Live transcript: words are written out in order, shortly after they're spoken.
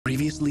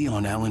Previously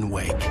on Alan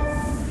Wake.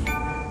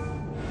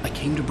 I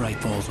came to Bright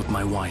Falls with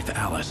my wife,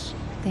 Alice.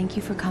 Thank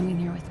you for coming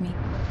here with me.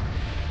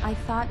 I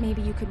thought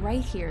maybe you could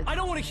write here. I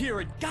don't want to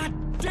hear it!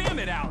 God damn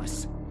it,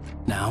 Alice!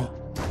 Now,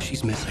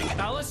 she's missing.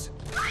 Alice?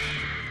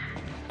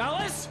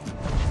 Alice?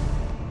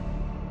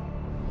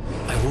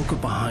 I woke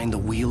up behind the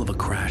wheel of a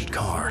crashed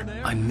car.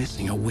 I'm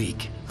missing a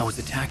week. I was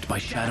attacked by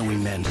shadowy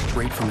men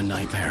straight from a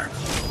nightmare.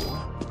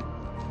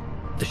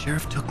 The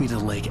sheriff took me to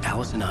the lake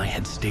Alice and I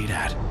had stayed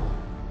at,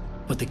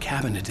 but the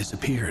cabin had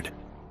disappeared.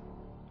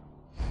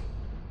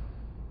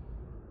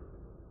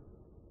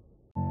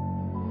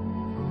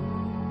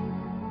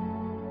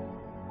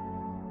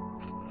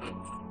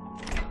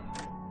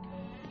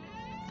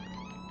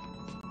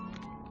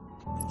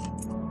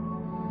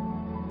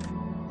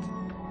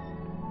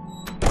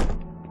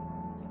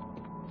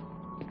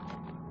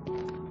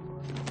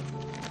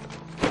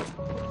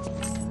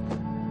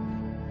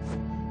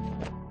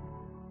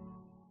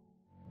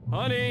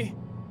 Honey,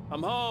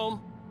 I'm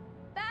home.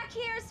 Back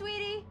here,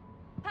 sweetie.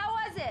 How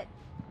was it?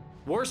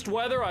 Worst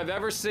weather I've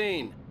ever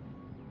seen.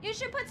 You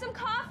should put some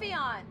coffee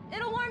on.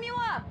 It'll warm you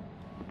up.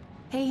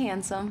 Hey,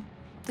 handsome.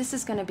 This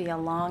is gonna be a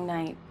long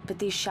night, but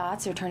these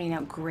shots are turning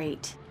out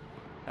great.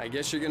 I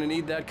guess you're gonna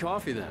need that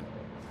coffee then.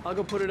 I'll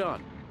go put it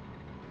on.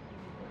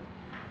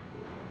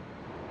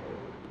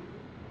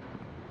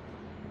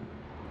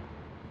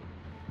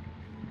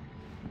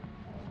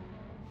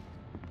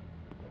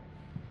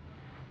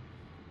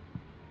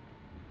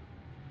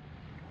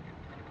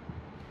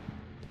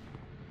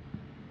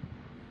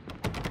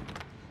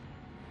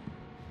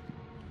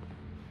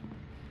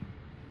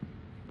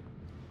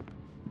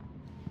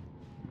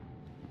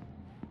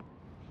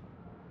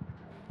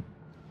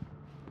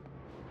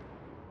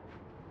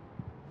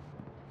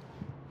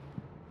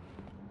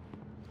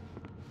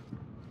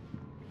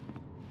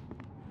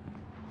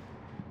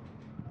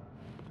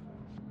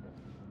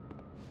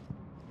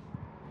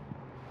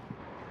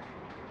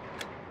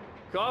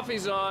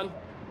 Coffee's on.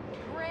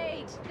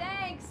 Great,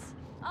 thanks.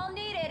 I'll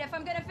need it if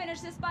I'm gonna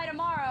finish this by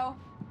tomorrow.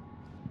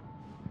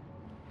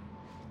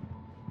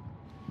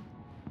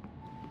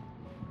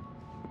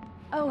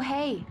 Oh,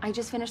 hey, I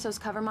just finished those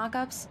cover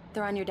mock-ups.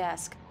 They're on your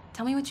desk.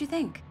 Tell me what you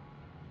think.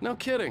 No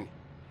kidding.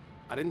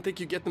 I didn't think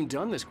you'd get them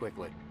done this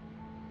quickly.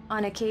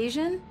 On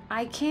occasion,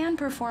 I can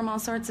perform all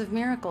sorts of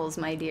miracles,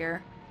 my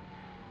dear.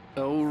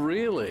 Oh,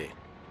 really?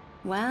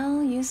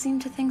 Well, you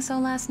seemed to think so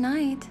last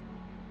night.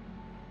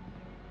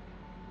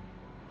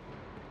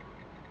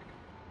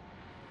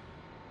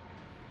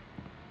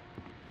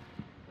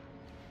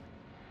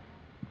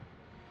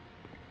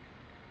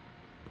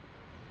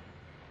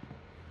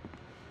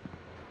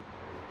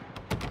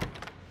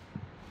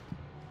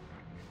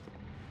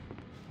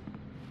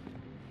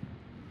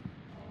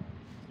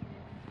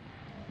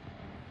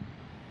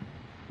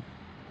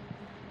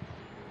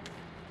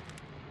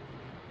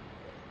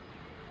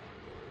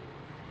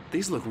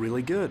 These look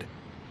really good.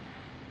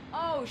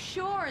 Oh,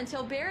 sure,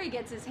 until Barry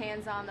gets his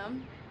hands on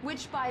them.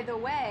 Which, by the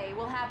way,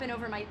 will happen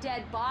over my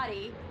dead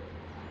body.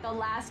 The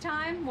last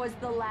time was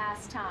the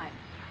last time.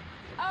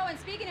 Oh, and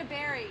speaking of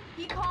Barry,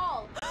 he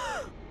called.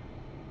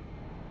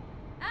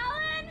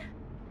 Alan!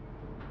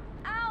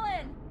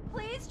 Alan,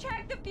 please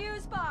check the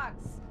fuse box.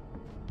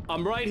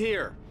 I'm right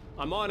here.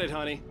 I'm on it,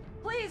 honey.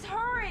 Please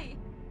hurry.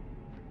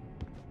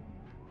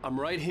 I'm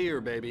right here,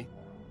 baby.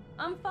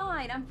 I'm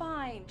fine.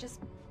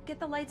 Just get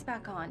the lights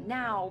back on.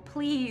 Now,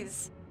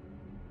 please.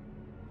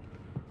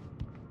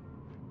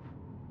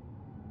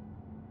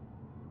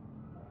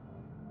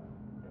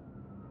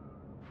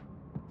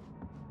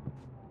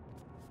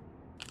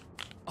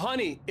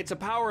 Honey, it's a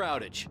power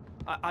outage.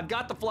 I've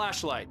got the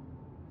flashlight.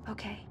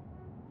 Okay.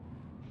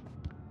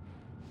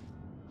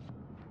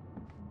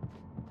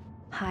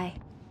 Hi.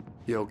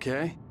 You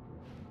okay?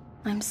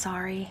 I'm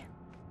sorry.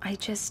 It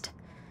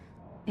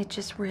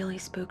just really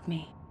spooked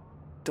me.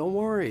 Don't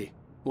worry.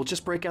 We'll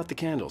just break out the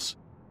candles.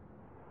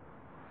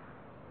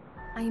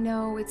 I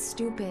know it's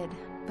stupid,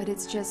 but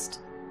it's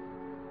just...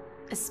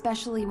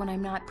 especially when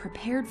I'm not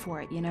prepared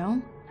for it, you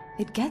know?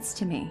 It gets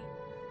to me.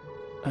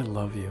 I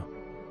love you.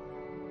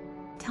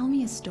 Tell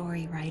me a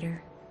story,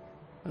 writer.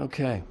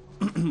 Okay.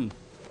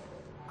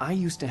 I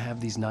used to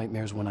have these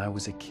nightmares when I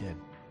was a kid.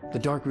 The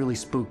dark really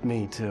spooked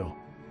me, too.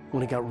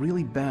 When it got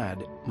really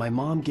bad, my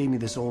mom gave me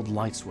this old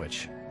light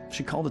switch.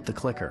 She called it the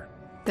clicker.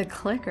 The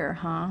clicker,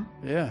 huh?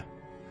 Yeah.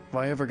 If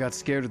I ever got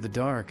scared of the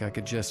dark, I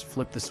could just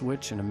flip the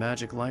switch and a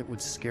magic light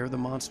would scare the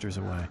monsters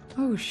away.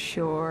 Oh,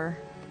 sure.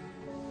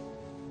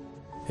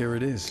 Here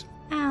it is.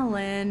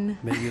 Alan.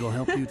 Maybe it'll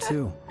help you,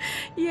 too.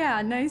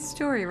 Yeah, nice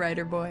story,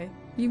 writer boy.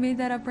 You made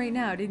that up right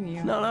now, didn't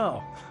you?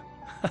 No.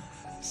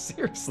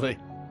 Seriously.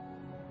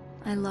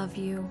 I love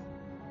you,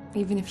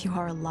 even if you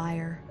are a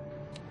liar.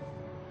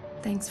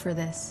 Thanks for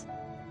this.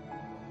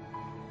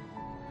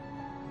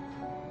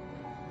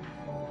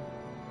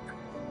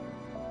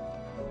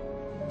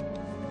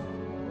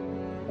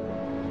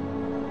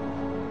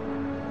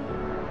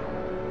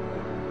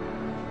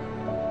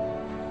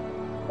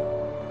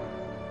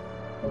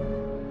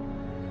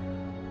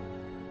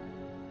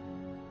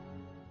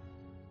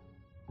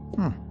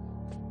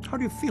 How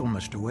do you feel,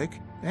 Mr.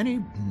 Wake?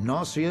 Any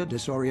nausea,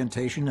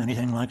 disorientation,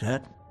 anything like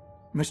that?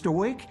 Mr.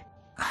 Wake,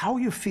 how are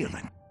you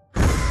feeling?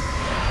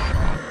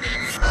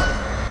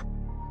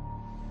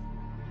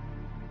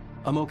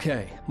 I'm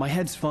okay. My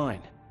head's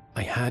fine.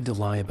 I had to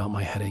lie about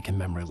my headache and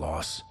memory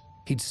loss.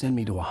 He'd send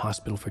me to a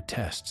hospital for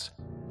tests.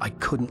 I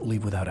couldn't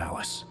leave without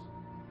Alice.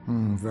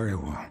 Very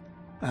well.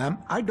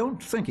 I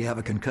don't think you have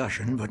a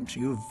concussion, but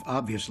you've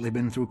obviously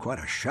been through quite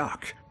a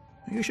shock.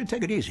 You should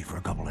take it easy for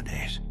a couple of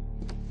days.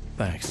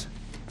 Thanks.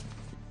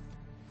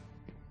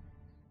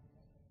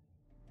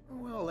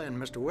 Well then,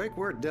 Mr. Wake,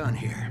 we're done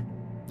here.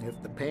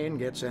 If the pain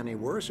gets any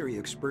worse or you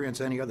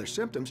experience any other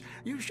symptoms,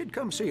 you should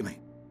come see me.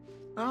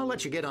 I'll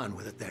let you get on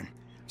with it then.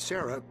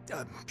 Sarah,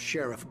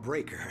 Sheriff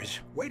Breaker, is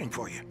waiting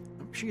for you.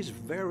 She's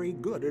very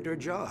good at her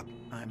job.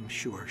 I'm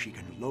sure she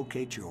can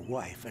locate your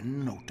wife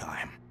in no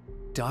time.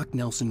 Doc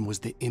Nelson was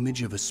the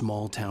image of a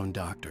small-town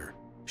doctor.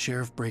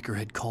 Sheriff Breaker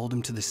had called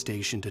him to the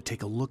station to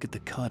take a look at the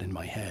cut in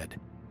my head.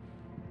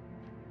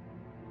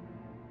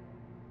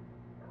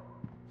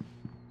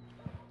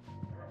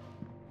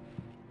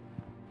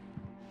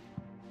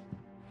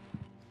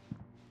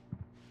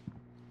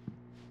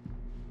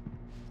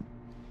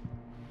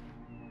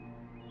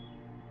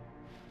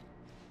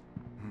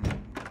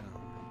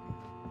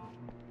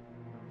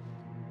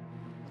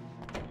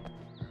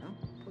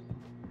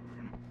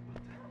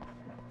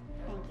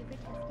 Thank you for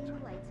testing the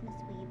lights, Miss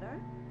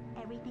Weaver.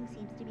 Everything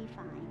seems to be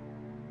fine.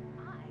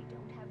 I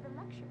don't have the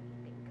luxury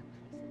of being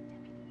complacent,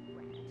 Deputy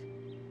Grant.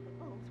 The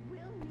bulbs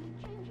will need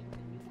changing,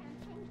 and you can't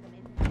change them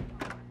in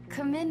the dark.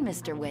 Come in,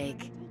 Mr.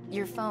 Wake.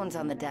 Your phone's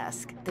on the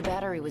desk. The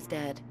battery was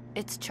dead.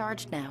 It's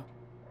charged now.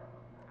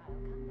 I'll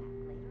come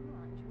back later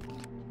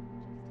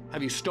on.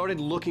 Have you started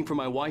looking for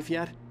my wife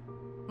yet?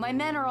 My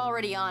men are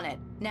already on it.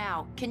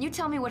 Now, can you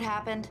tell me what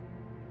happened?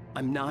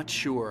 I'm not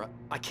sure.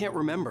 I can't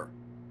remember.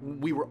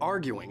 We were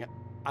arguing.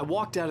 I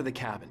walked out of the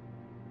cabin.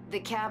 The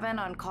cabin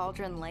on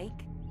Cauldron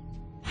Lake?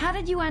 How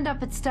did you end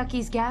up at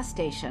Stucky's gas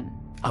station?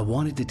 I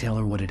wanted to tell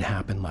her what had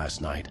happened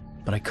last night,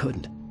 but I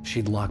couldn't.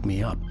 She'd lock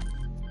me up.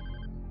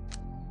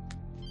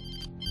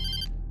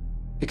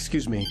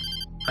 Excuse me.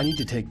 I need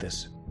to take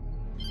this.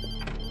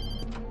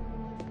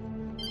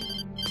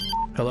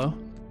 Hello?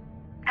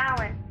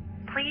 Alan,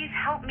 please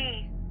help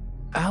me.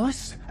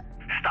 Alice?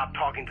 Stop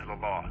talking to the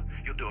law.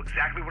 You'll do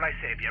exactly what I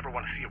say if you ever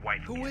want to see your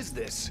wife again. Who is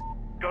this?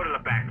 Go to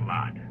the back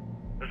lot.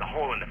 There's a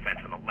hole in the fence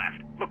on the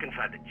left. Look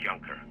inside the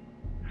junker.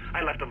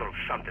 I left a little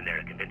something there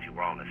to convince you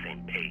we're all on the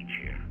same page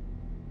here.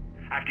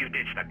 After you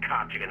ditch the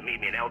cops, you're gonna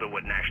meet me in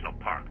Elderwood National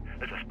Park.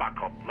 There's a spot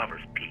called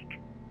Lover's Peak.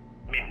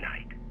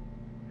 Midnight.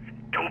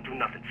 Don't do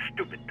nothing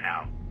stupid,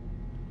 pal.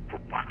 We're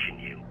watching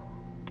you.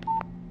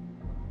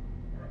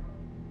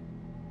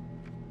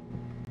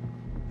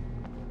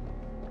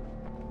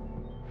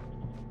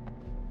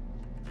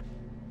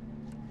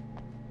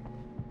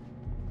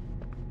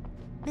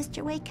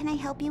 Mr. Wake, can I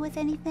help you with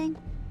anything?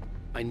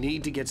 I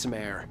need to get some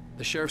air.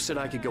 The sheriff said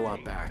I could go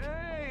out back.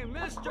 Hey,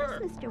 Of course,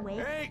 Mr.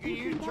 Wake.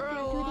 You can get there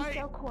through the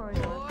cell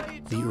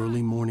corridor. The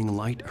early morning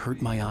light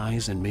hurt my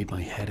eyes and made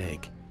my head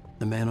ache.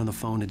 The man on the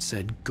phone had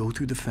said, go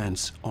through the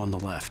fence on the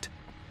left.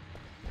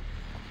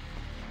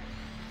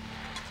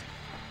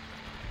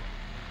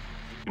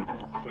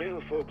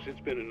 Well, folks, it's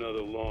been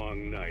another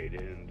long night,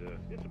 and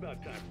it's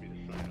about time for me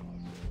to sign off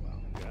for a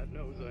while. God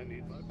knows I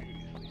need my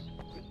beauty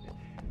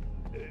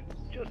sleep.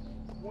 Just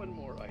one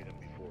more item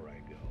before I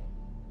go.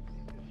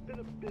 It's been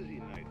a busy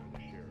night for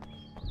the sheriff.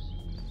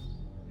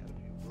 Had a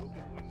few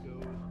broken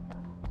windows,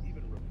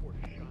 even a report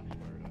of shots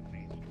fired on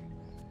Main Street.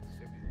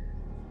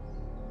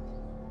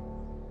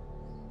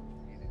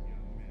 Needed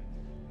young men.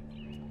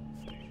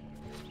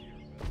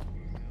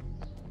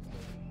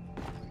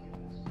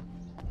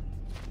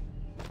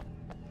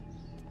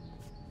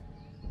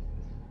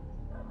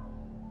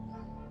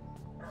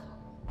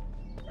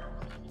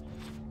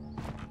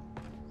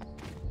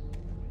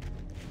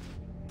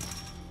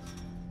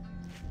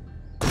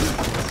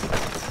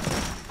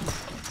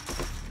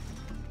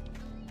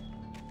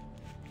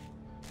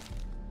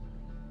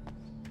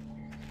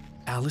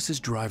 Alice's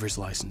driver's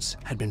license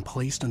had been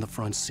placed on the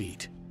front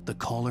seat. The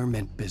caller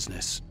meant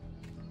business.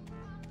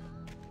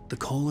 The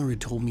caller had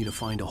told me to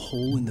find a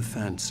hole in the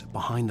fence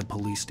behind the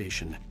police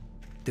station.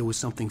 There was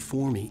something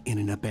for me in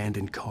an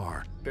abandoned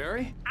car.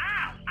 Barry?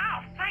 Ow!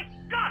 Ow! Thank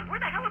God! Where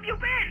the hell have you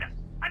been?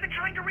 I've been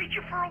trying to reach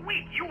you for a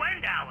week, you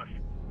and Alice.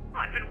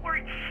 I've been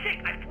worried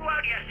sick. I flew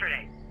out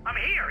yesterday. I'm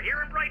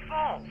here in Bright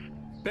Falls.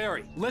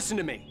 Barry, listen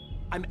to me.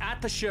 I'm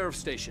at the sheriff's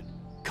station.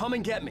 Come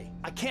and get me.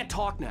 I can't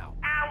talk now.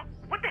 Al,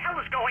 what the hell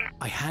is going on?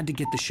 I had to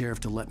get the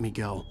sheriff to let me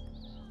go.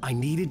 I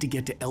needed to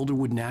get to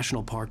Elderwood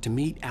National Park to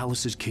meet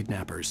Alice's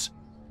kidnappers.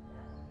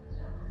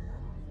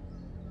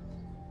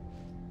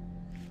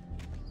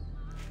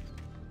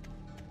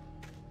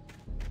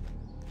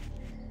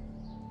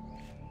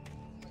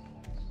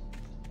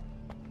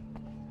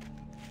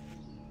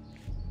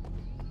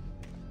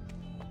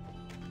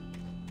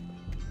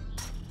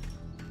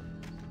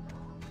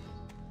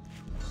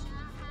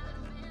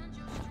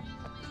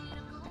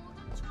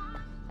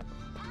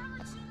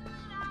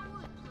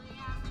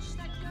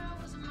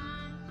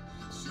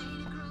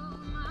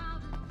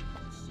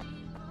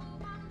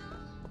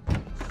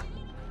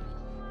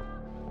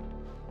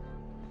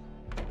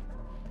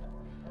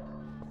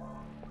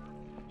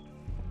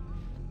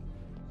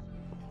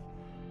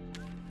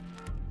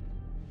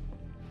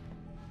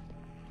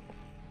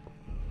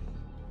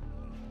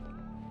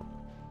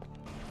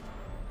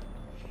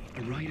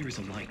 A writer is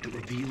a light that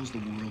reveals the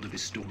world of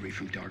his story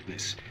from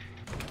darkness.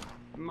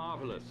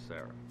 Marvelous,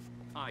 Sarah.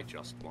 I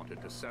just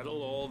wanted to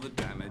settle all the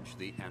damage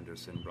the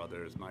Anderson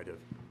brothers might have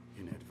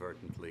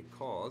inadvertently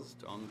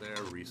caused on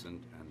their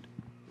recent and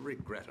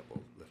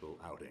regrettable little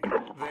outing.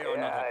 They are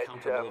not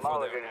accountable for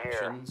their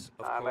actions,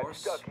 of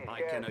course.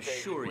 I can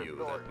assure you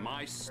that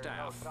my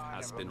staff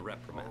has been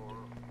reprimanded.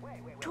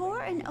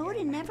 Tor and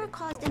Odin never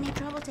caused any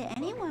trouble to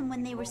anyone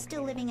when they were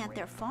still living at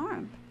their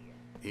farm.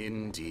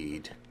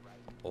 Indeed.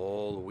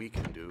 All we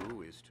can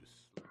do is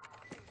to...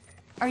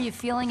 Are you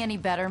feeling any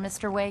better,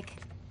 Mr. Wake?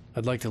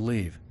 I'd like to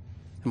leave.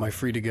 Am I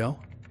free to go?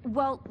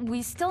 Well,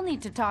 we still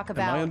need to talk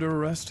about... Am I under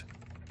arrest?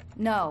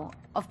 No,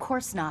 of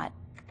course not.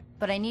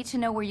 But I need to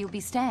know where you'll be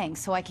staying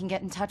so I can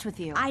get in touch with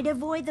you. I'd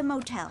avoid the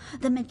motel.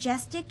 The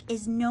Majestic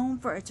is known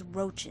for its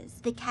roaches.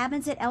 The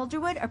cabins at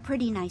Elderwood are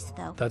pretty nice,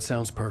 though. That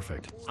sounds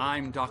perfect.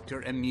 I'm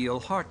Dr. Emil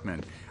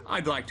Hartman.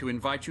 I'd like to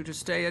invite you to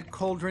stay at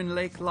Cauldron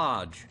Lake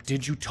Lodge.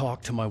 Did you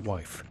talk to my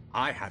wife?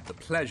 I had the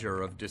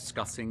pleasure of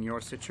discussing your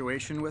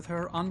situation with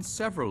her on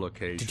several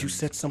occasions. Did you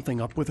set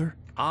something up with her?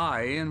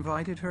 I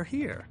invited her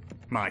here.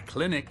 My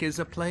clinic is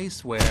a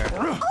place where...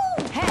 Oh!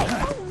 Hey!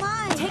 Oh,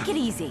 my! Take it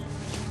easy.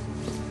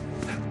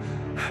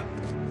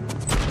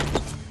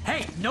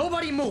 Hey,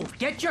 nobody move!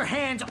 Get your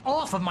hands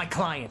off of my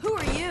client! Who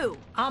are you?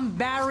 I'm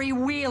Barry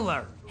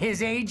Wheeler,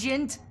 his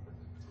agent.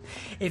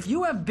 If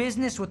you have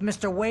business with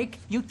Mr. Wake,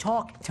 you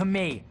talk to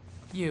me.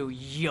 You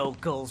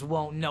yokels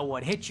won't know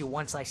what hit you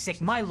once I sick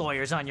my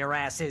lawyers on your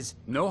asses.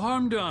 No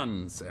harm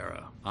done,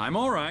 Sarah. I'm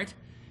all right.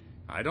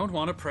 I don't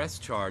want to press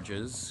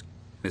charges.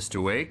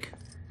 Mr. Wake,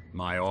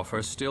 my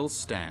offer still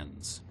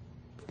stands.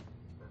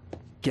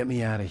 Get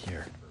me out of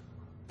here.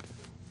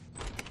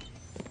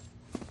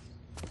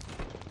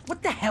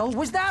 What the hell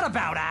was that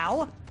about,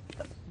 Al?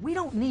 We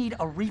don't need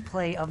a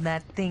replay of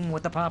that thing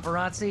with the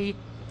paparazzi.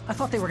 I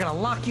thought they were gonna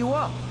lock you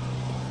up.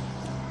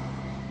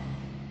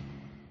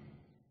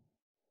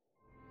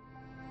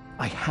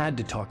 I had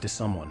to talk to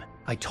someone.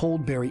 I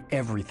told Barry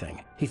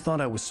everything. He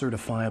thought I was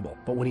certifiable,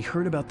 but when he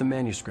heard about the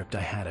manuscript, I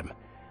had him.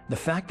 The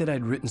fact that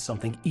I'd written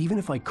something, even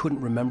if I couldn't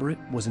remember it,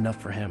 was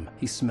enough for him.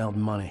 He smelled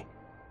money.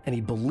 And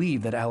he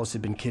believed that Alice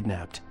had been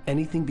kidnapped.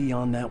 Anything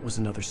beyond that was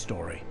another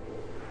story.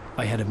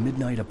 I had a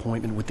midnight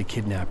appointment with the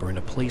kidnapper in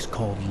a place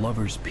called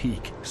Lover's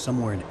Peak,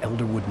 somewhere in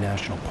Elderwood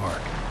National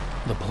Park.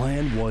 The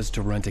plan was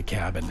to rent a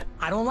cabin.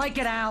 I don't like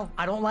it, Al.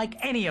 I don't like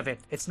any of it.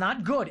 It's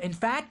not good. In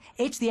fact,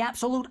 it's the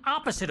absolute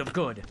opposite of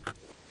good.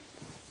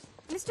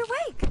 Mr.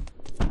 Wake!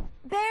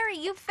 Barry,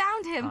 you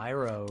found him! Hi,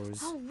 Rose.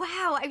 Oh,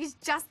 wow. I was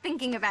just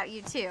thinking about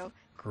you, too.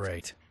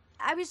 Great.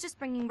 I was just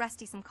bringing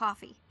Rusty some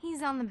coffee.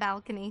 He's on the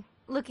balcony,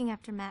 looking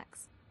after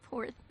Max.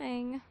 Poor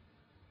thing.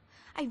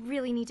 I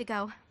really need to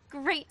go.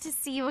 Great to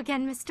see you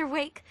again, Mr.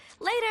 Wake.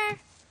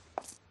 Later!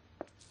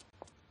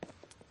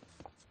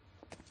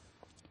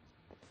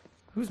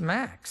 Who's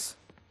Max?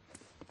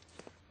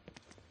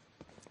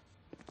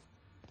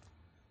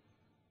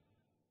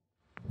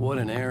 What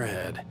an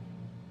airhead.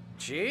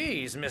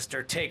 Jeez,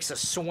 Mr. Takes a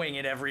swing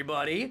at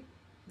everybody.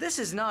 This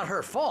is not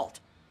her fault.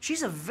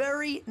 She's a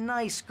very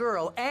nice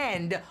girl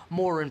and,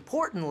 more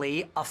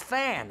importantly, a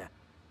fan.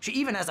 She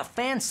even has a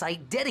fan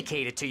site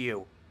dedicated to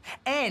you.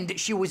 And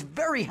she was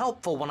very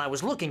helpful when I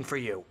was looking for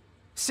you.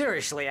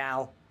 Seriously,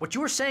 Al, what you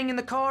were saying in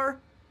the car?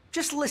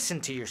 Just listen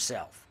to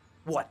yourself.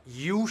 What,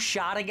 you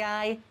shot a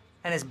guy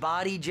and his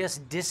body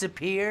just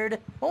disappeared?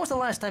 When was the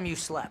last time you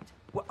slept?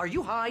 What, are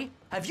you high?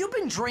 Have you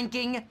been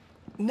drinking?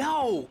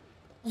 No!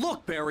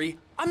 Look, Barry,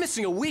 I'm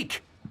missing a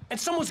week. And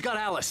someone's got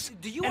Alice.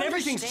 Do you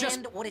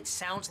understand what it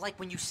sounds like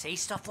when you say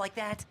stuff like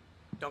that?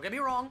 Don't get me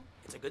wrong,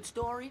 it's a good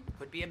story,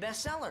 could be a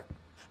bestseller.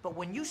 But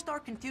when you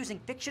start confusing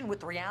fiction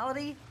with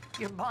reality,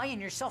 you're buying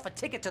yourself a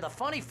ticket to the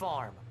funny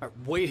farm.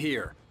 Wait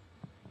here.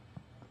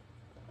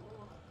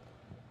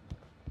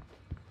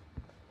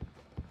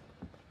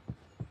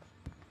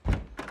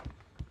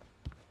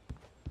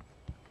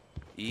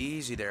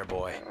 Easy there,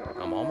 boy.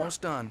 I'm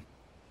almost done.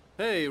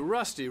 Hey,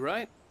 Rusty,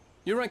 right?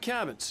 You rent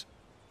cabins.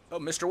 Oh,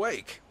 Mr.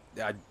 Wake.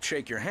 I'd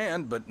shake your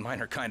hand, but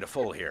mine are kind of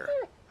full here.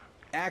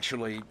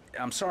 Actually,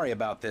 I'm sorry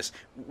about this.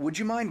 Would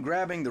you mind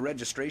grabbing the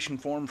registration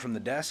form from the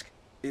desk?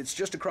 It's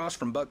just across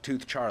from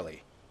Bucktooth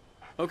Charlie.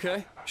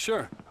 Okay,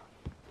 sure.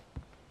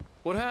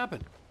 What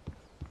happened?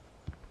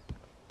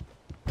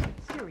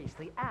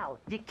 Seriously, Al,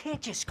 you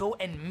can't just go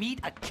and meet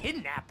a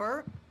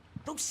kidnapper.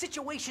 Those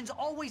situations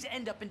always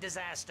end up in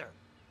disaster.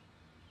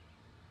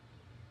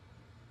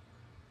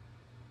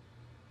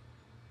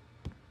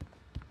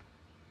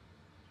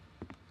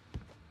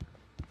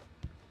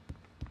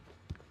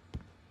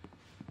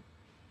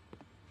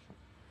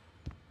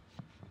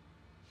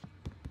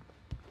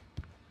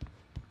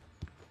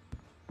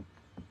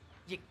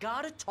 You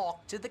gotta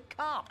talk to the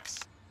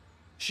cops.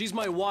 She's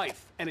my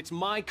wife, and it's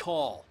my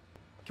call.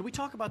 Can we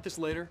talk about this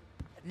later?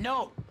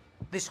 No.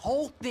 This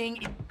whole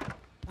thing...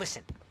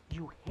 Listen,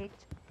 you hit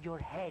your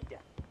head.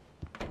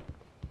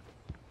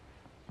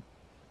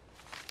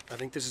 I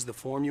think this is the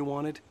form you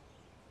wanted.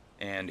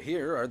 And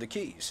here are the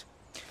keys.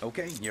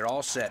 Okay, you're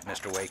all set,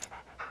 Mr. Wake.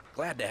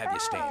 Glad to have you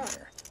staying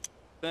here.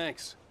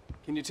 Thanks.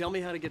 Can you tell me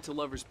how to get to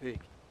Lover's Peak?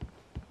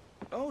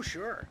 Oh,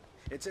 sure.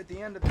 It's at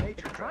the end of the nature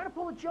If you're trail. trying to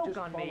pull a joke Just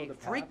on follow me, the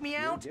path, freak me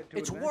you'll out, get to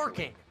it's it eventually.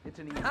 working. It's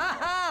an easy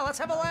Ha let's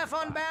have a laugh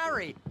on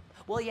Barry.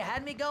 Well, you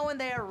had me going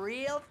there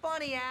real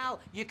funny, Al.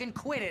 You can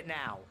quit it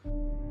now.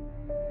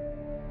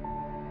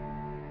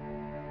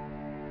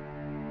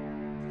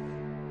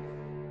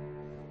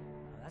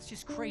 That's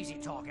just crazy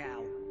talk,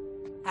 Al.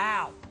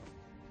 Al?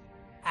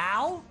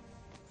 Al?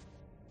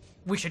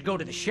 We should go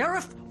to the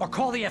sheriff or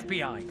call the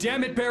FBI.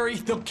 Damn it, Barry,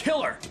 they'll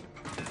kill her!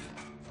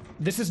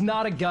 This is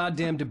not a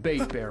goddamn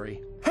debate,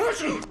 Barry.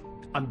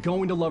 I'm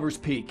going to Lover's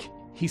Peak.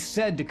 He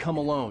said to come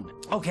alone.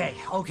 Okay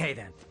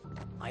then.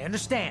 I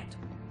understand.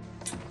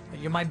 But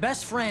you're my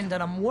best friend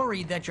and I'm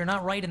worried that you're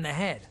not right in the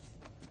head.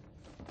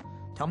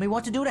 Tell me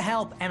what to do to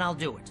help and I'll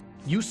do it.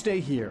 You stay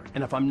here,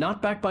 and if I'm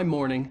not back by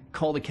morning,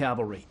 call the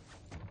cavalry.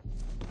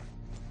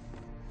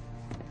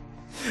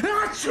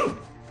 Achoo!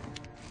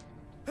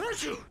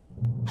 Achoo!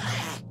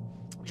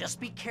 Just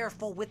be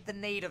careful with the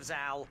natives,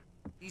 Al.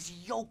 These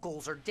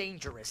yokels are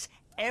dangerous.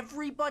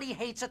 Everybody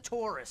hates a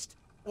tourist,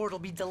 or it'll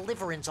be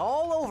Deliverance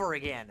all over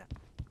again.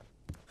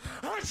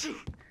 Achoo!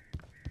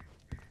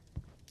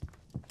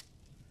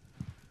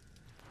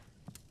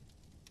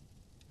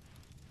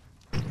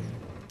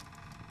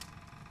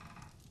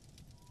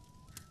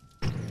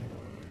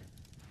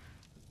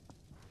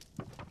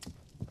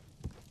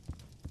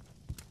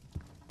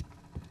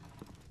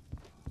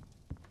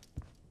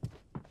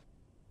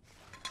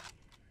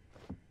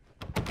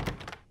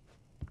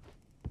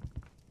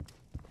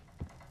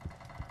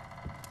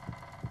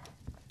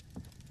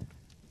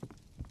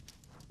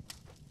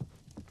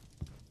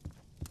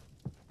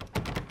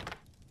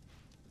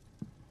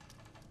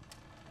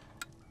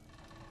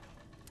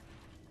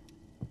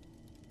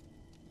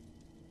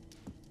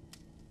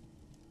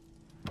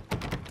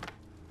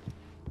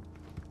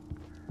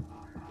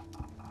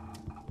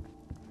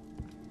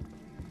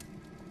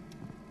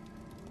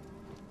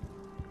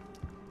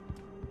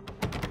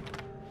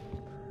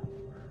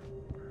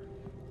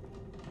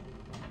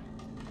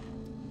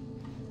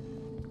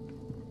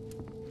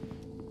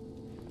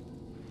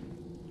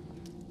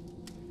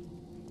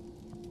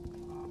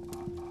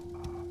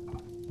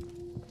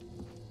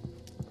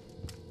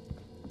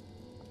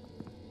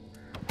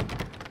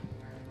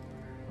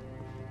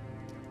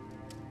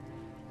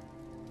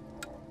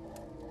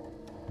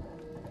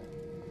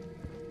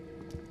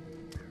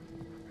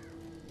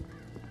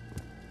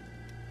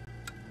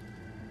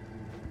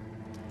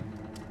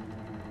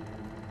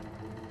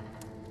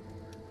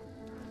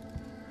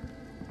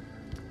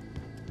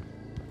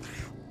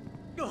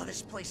 Oh,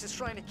 this place is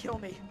trying to kill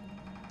me.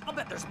 I'll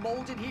bet there's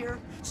mold in here,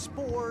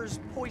 spores,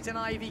 poison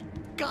ivy,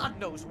 God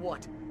knows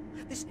what.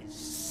 This is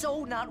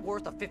so not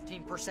worth a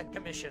 15%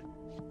 commission.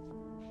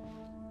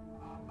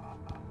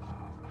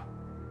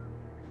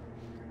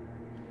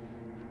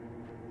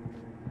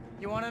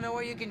 You want to know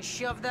where you can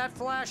shove that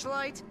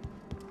flashlight?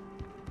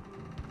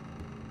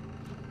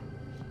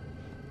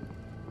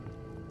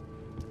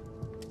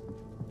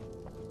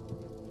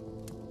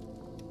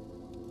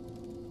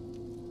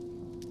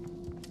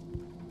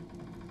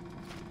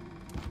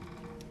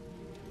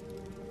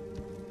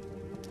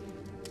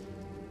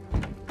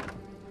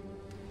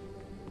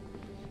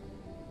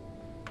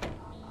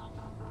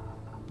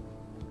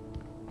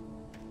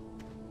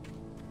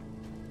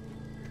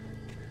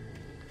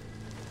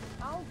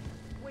 I'll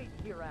wait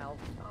here, Al.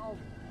 I'll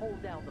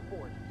hold down the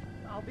fort.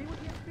 I'll be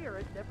with you in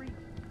spirit every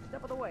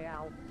step of the way,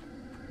 Al.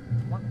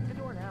 Walk through the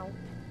door now.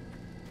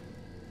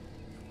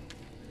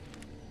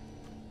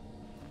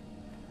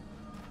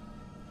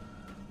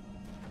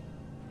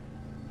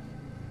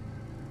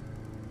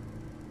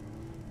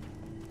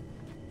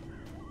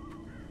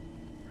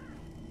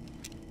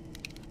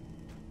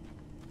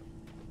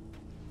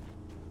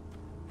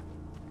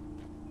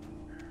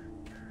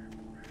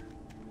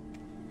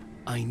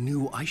 I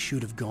knew I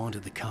should have gone to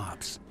the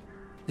cops.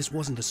 This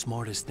wasn't the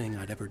smartest thing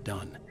I'd ever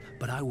done,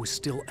 but I was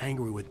still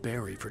angry with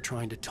Barry for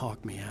trying to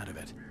talk me out of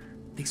it.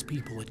 These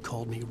people had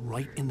called me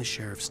right in the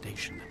sheriff's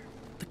station.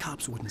 The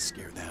cops wouldn't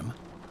scare them,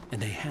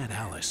 and they had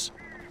Alice.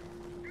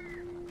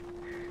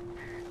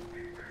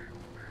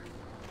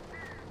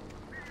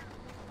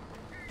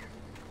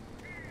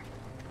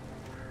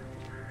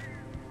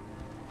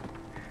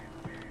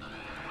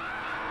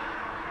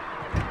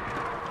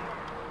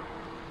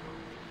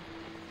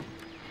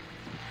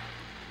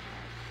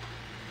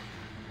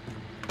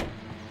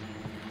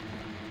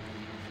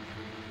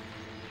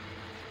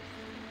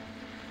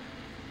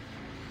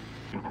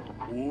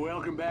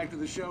 Welcome back to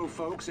the show,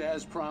 folks.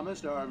 As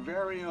promised, our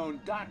very own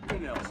Dr.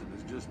 Nelson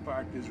has just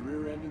parked his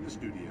rear end in the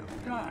studio.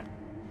 Doc,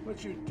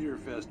 what's your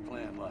Deerfest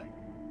plan like?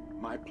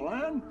 My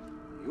plan?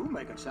 You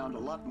make it sound a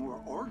lot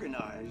more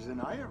organized than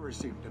I ever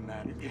seem to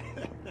manage.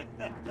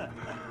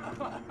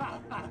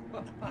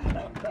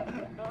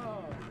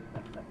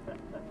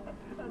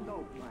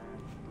 No plan,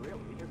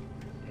 really. Just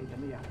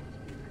taking the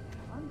atmosphere.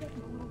 I'm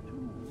getting a little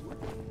too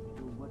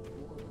much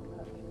more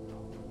relaxed.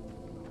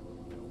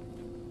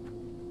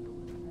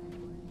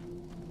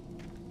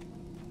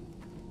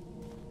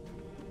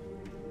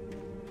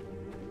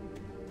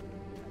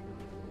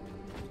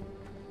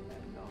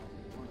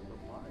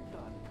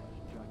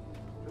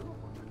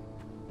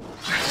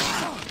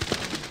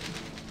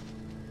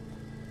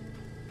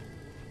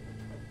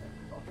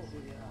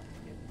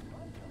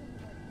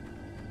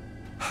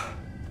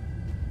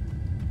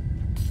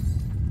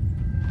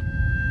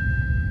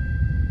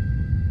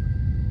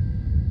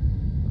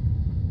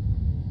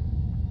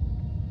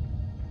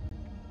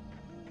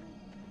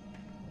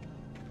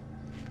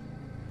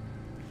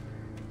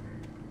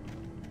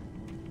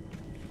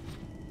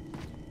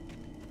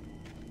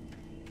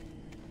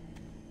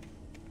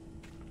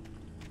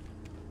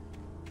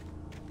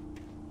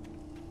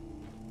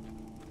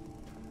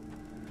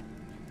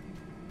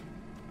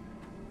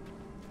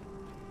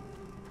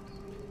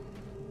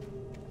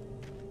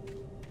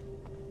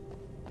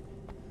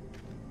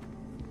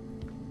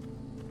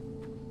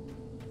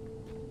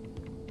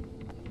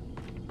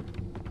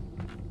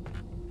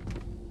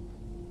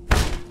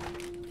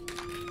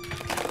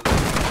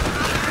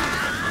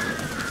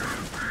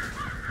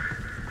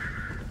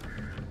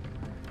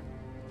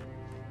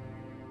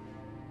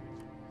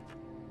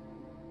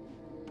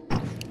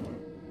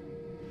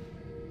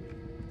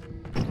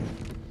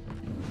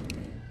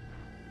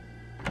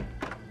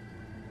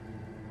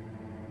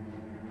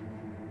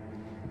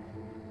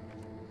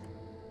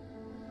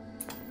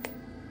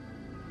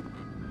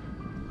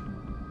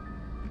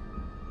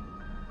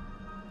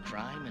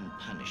 Crime and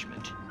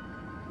punishment.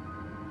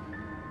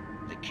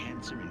 The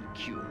cancer and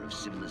cure of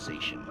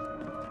civilization.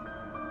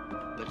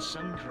 But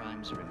some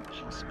crimes are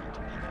impossible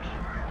to punish.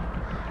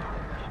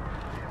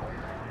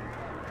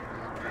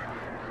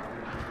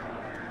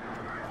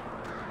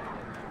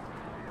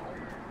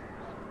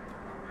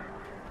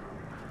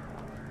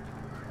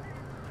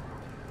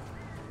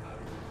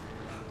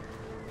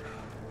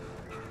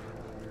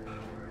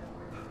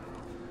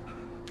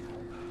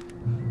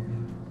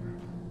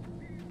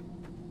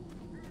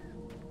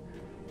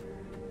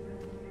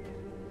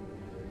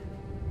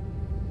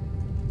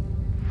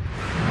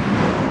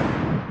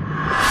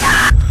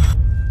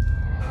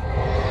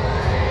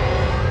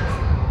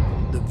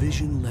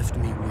 Vision left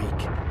me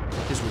weak.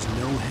 This was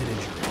no head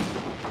injury.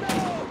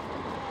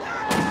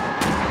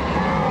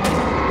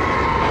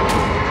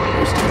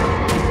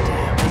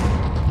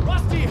 Damn.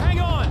 Rusty, hang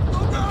on!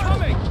 I'm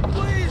coming!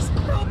 Please,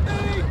 help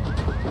me!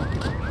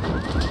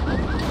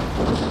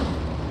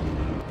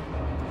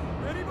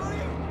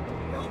 Anybody?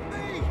 Help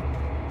me!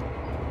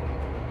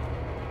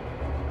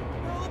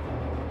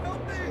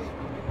 Help me!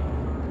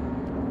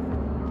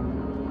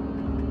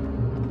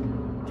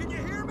 Can you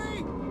hear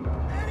me?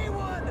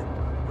 Anyone?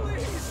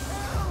 Please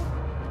help!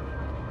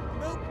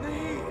 Help me!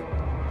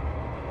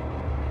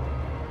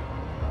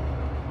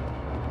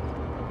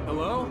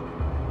 Hello?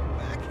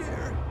 Back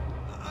here.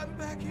 I'm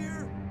back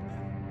here.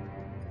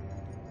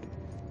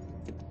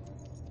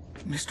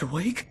 Mr.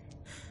 Wake?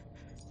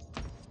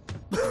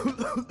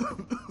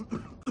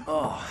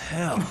 Oh,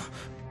 hell.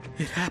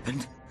 It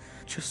happened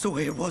just the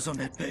way it was on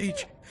that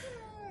page.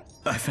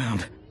 I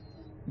found.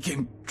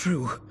 Came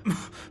true.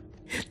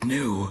 It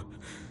knew.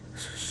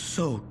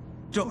 So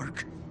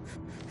dark.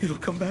 It'll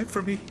come back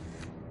for me.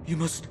 You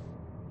must...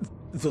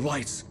 The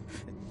lights.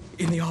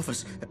 In the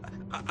office.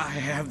 I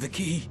have the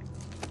key.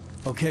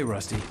 Okay,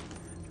 Rusty.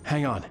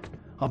 Hang on.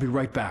 I'll be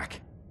right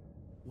back.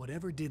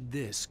 Whatever did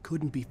this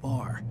couldn't be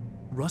far.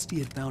 Rusty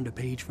had found a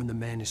page from the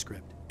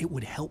manuscript. It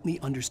would help me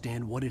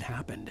understand what had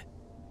happened.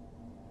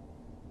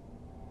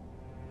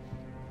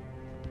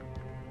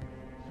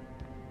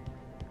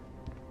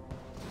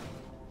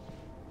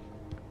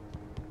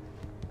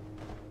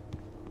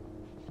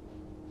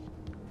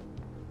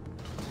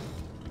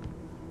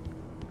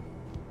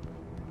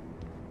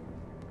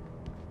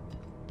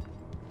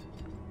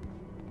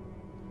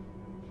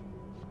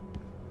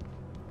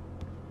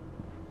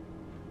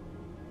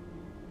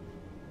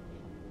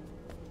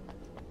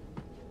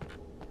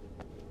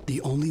 The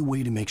only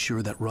way to make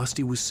sure that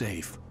Rusty was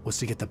safe was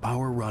to get the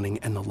power running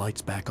and the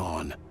lights back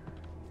on.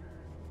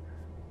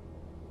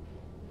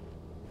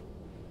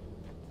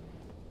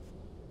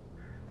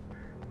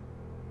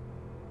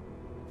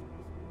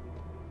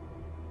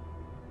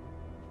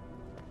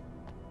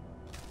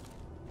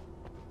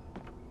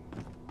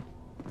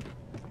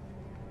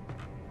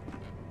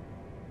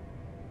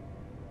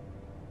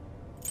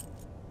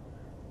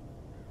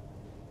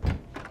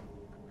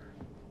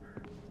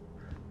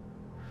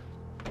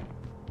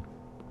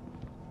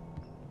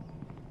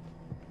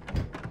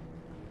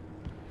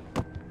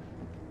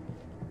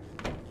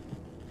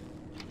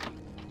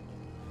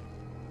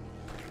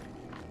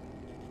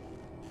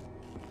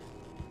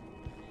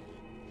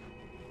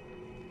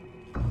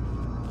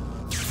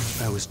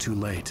 I was too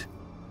late.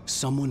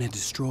 Someone had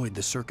destroyed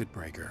the circuit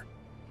breaker.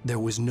 There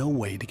was no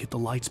way to get the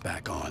lights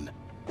back on.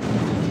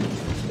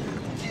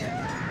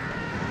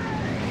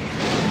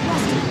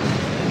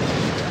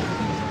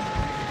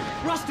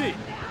 Rusty!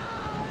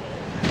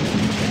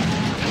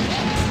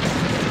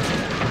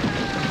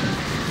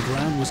 The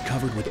ground was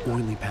covered with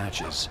oily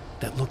patches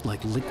that looked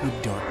like liquid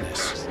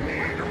darkness.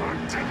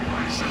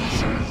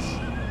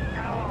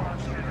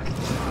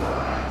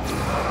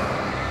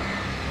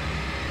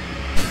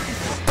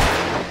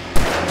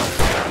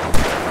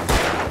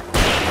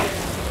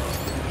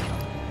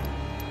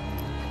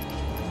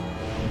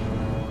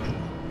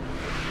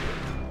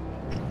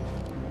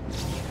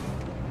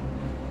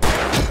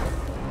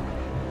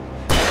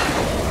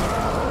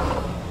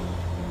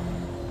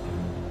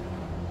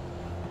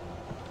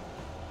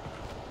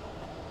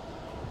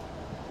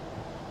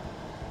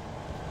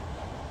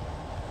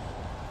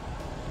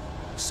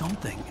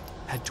 something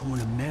had torn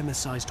a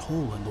mammoth-sized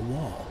hole in the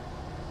wall.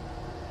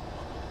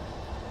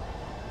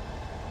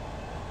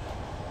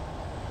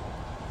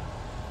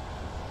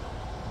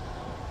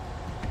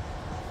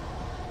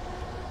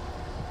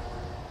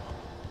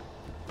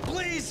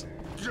 Please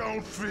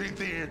don't feed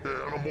the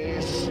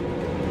animals.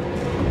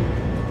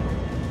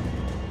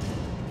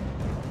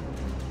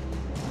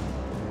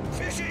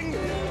 Fishing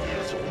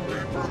is only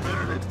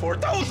permitted for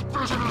those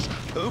visitors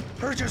who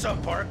purchase a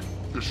park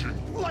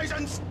fishing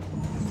license.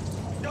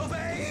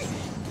 Obey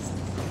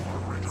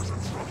operator's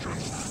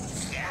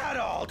instructions at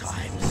all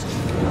times.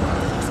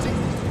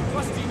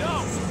 Rusty,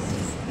 no!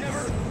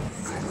 Never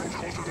go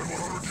closer than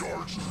 100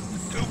 yards.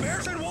 To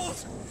bears and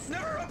wolves,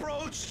 never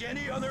approach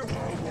any other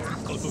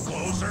wildlife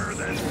closer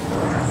than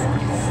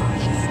 100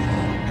 yards.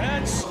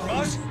 Pets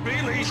must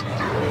be leashed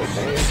at all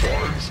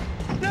times.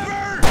 Never!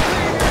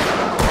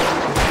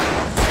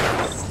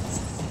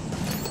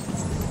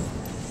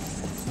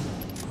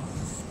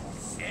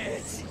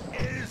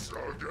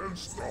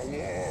 Against the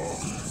law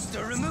to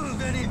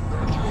remove any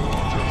natural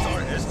objects or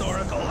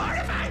historical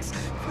artifacts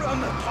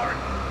from the park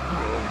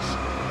grounds.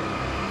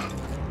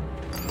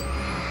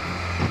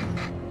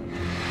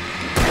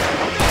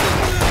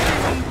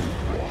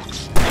 Rocks,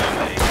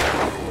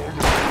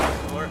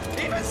 or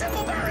even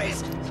simple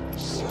berries.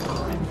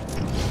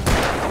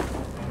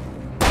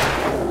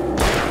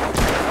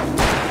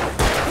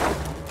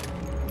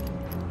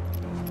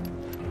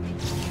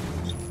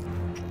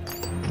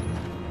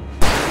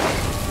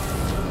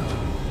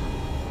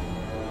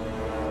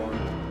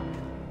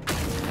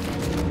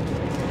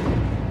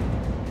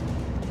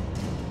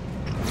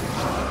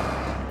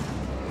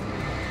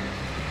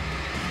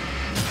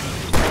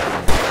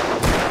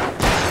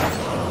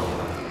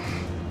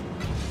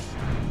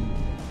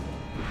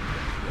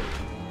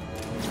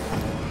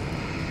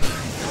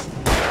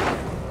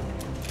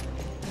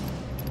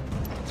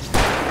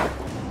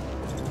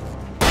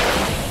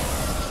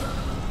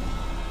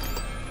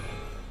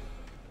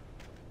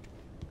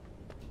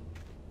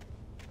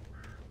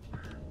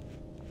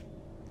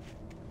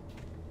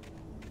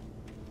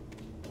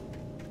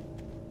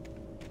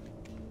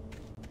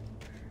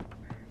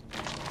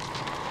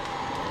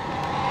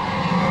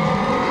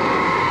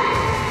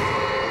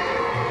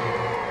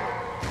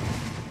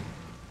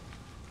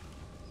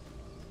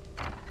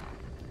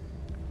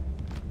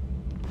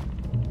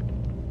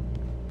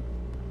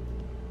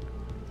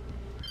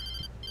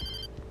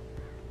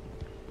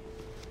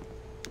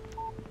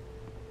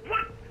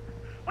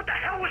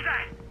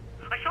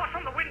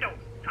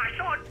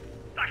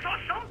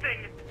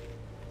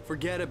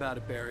 Forget about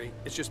it, Barry.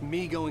 It's just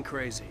me going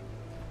crazy.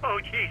 Oh,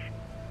 jeez.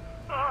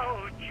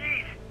 Oh,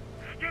 jeez.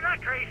 You're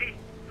not crazy.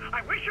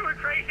 I wish you were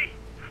crazy,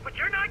 but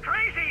you're not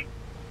crazy.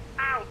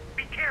 Ow,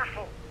 be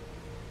careful.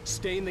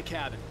 Stay in the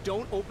cabin.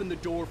 Don't open the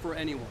door for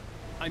anyone.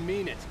 I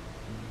mean it.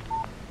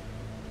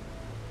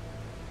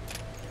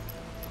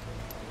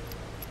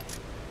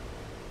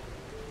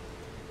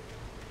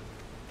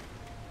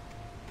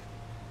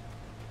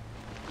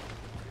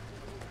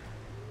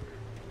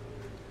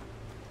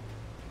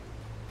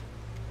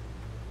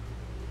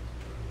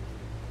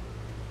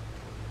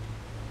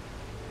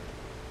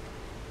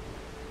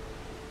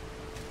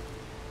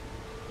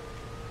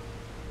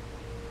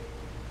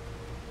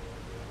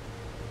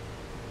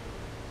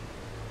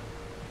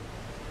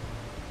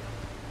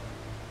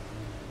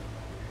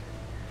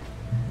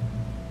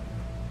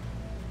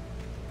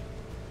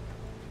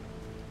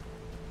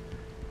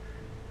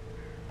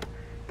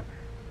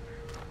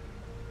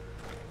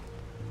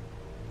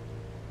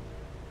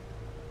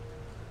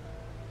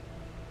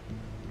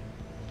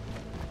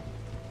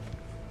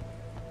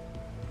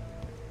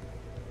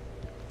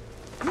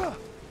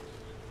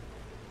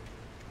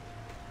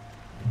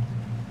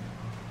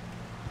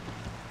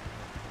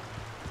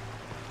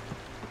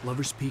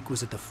 Lover's Peak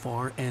was at the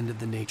far end of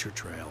the nature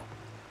trail.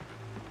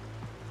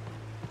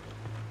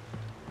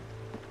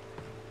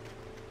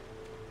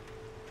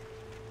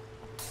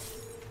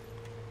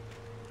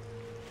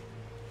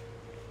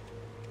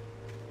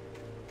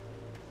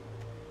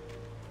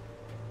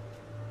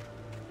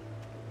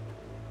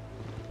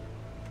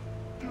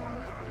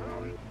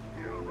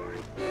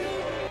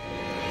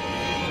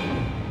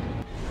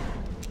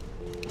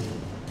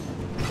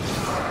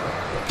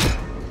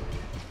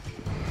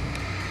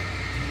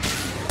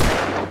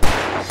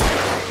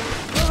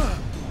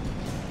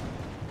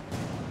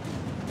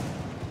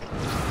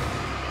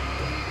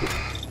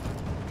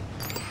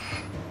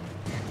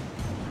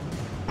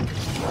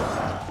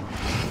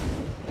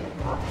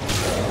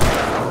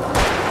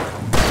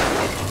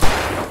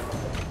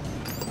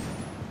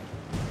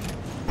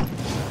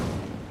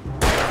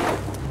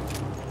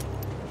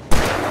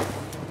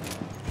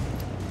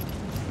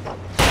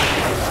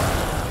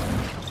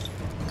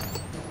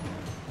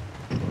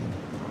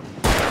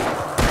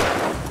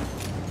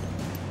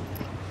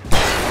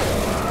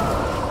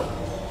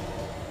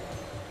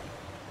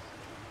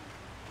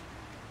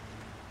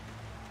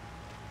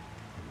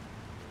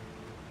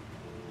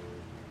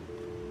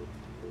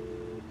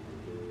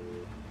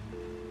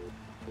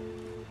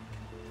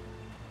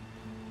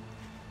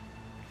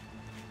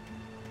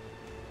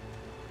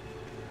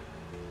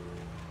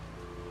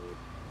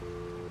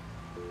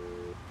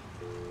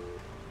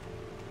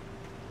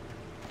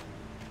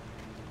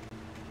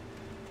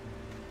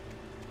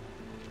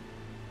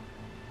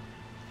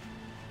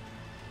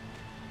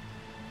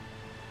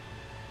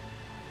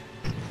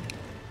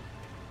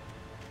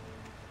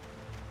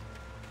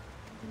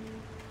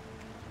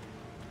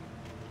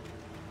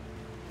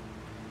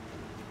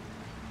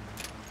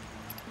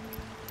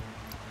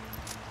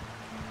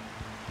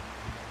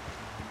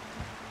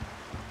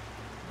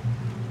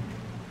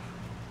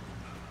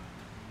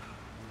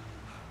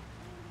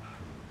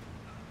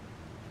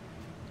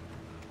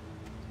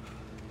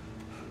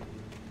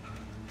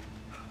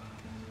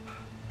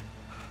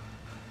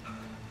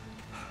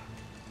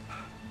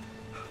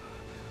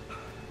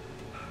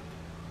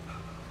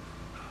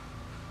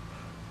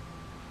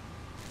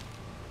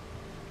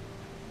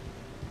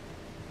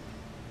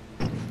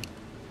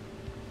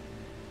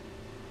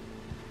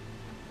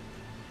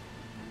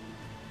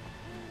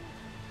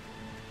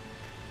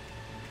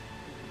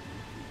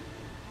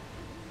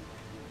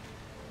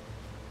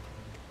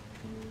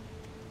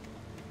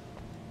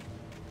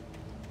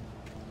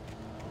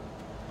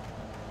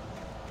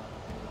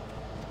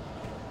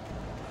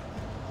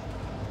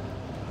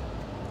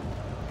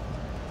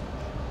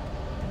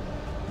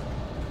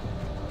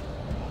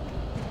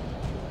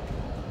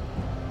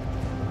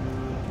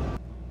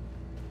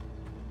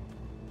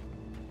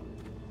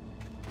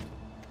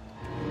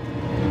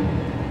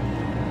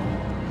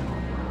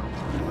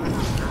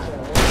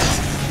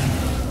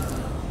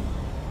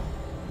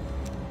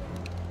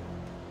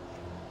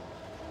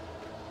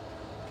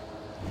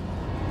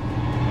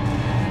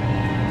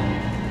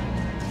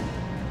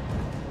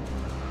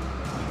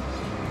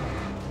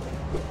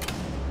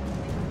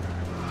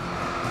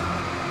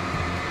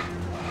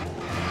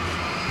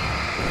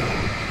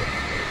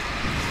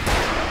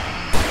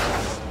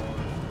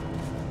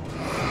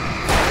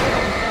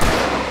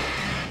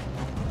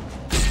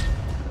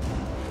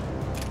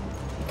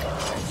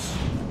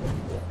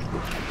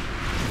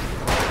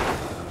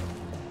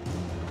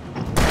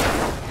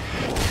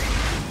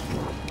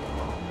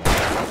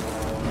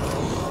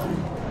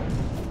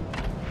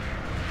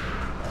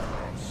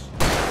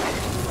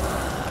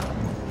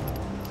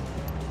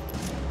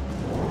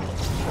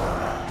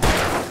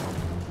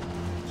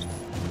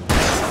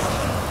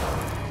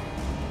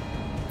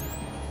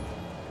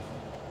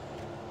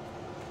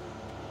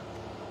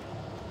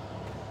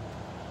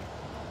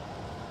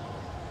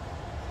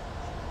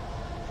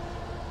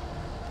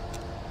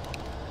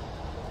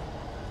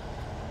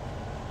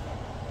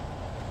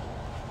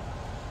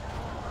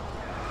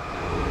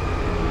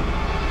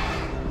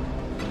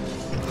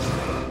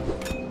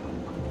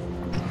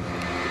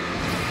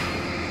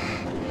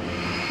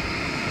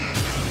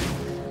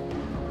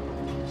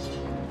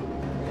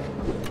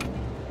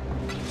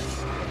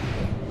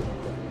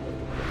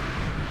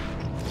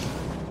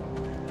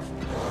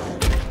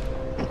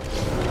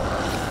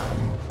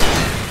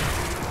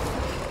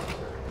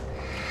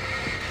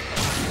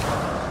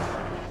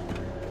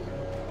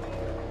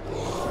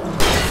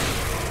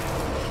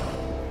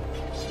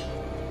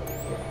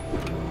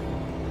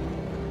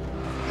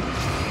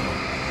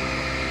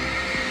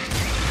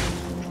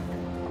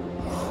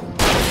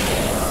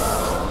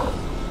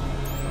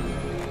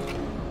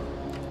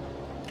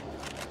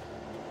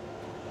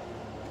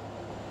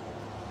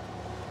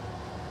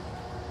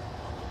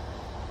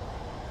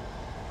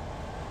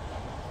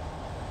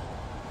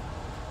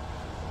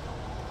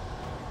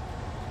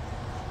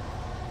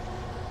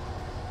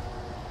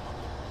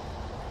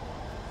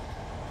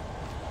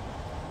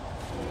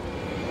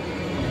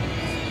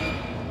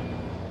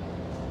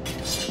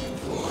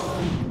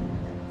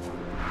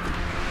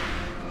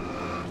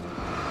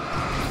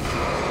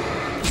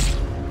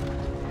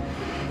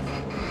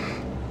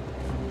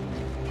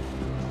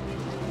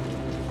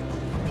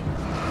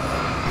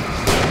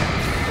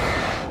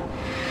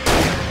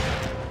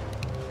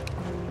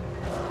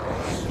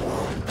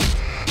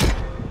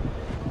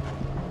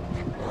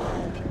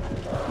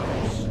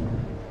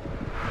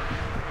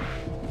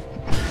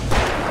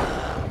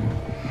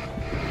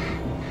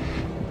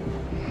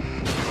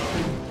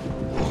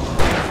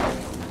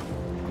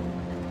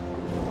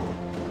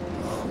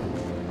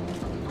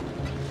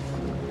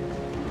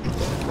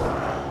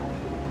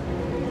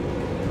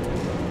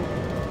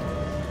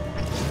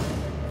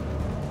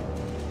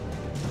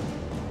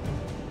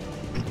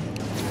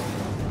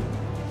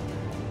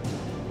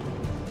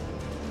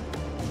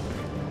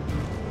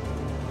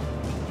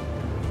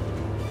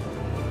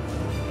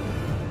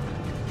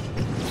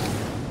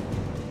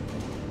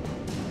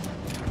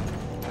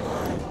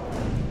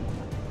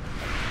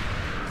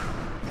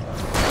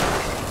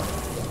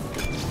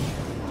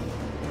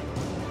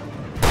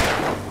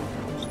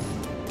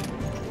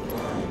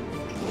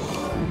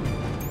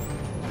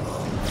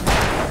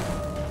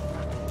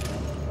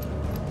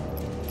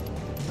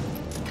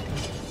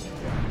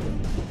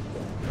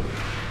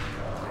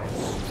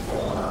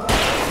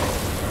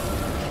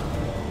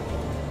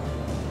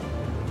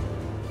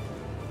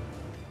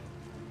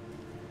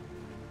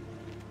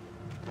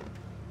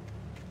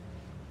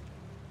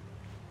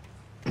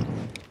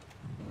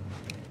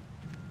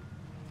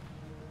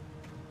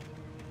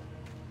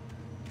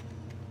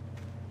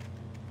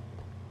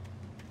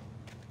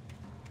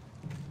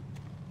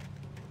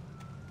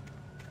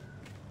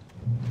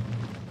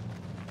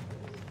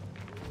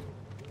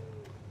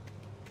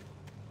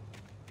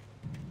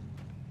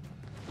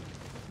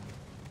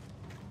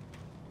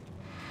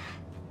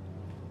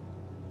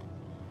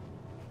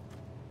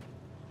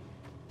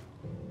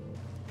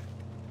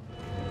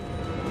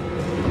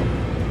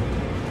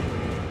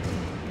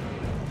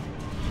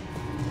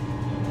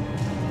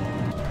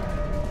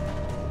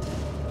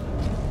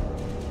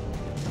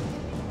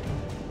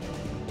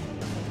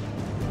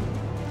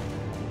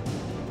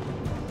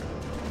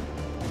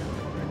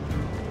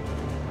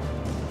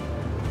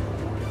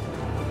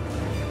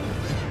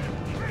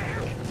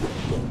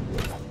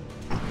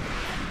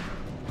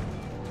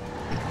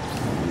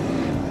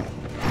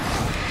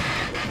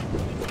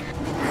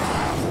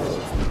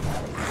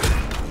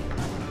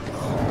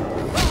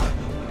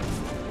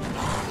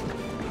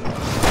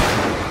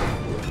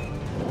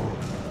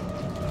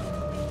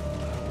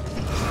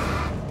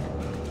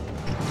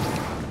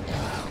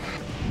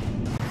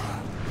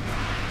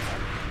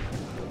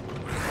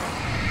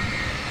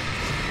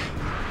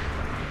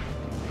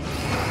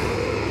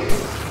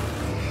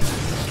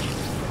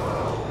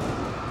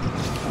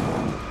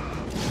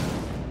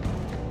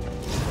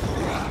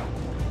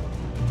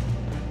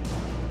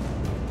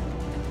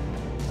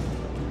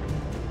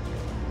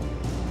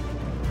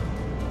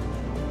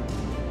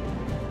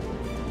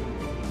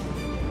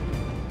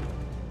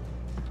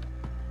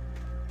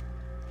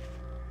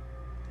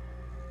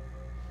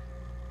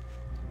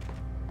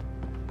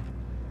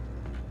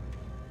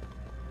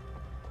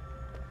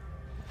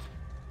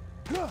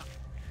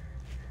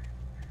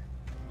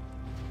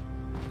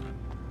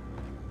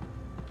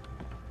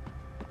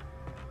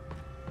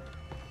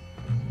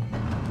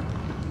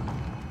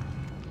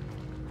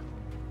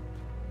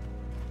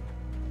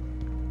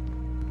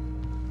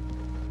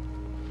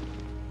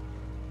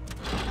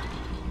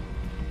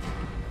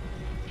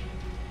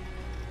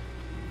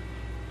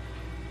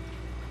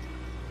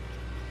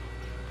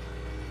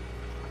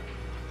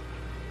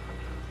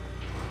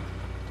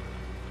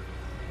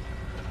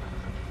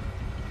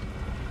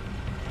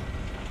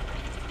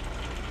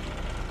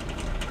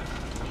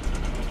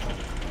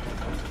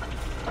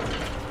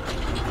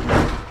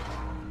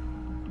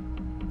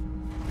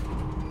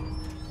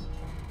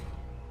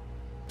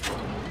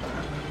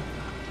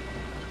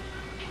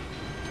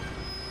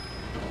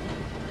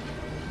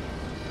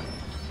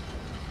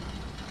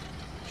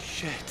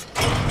 Shit.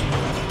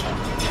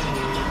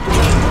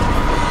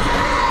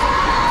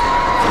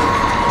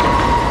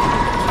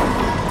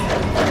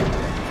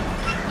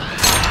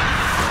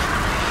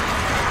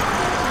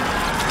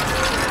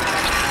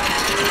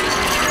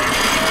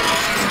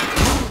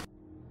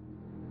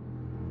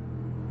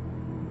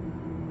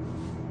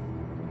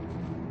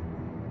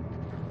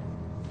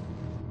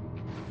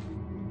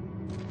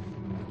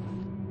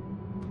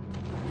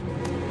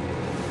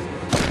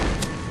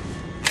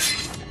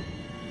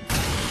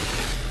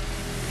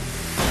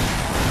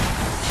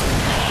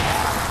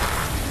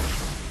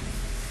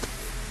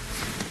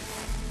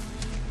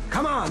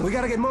 Come on, we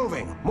gotta get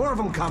moving. More of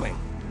them coming.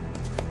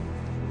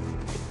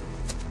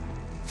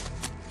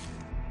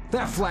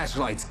 That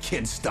flashlight's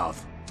kid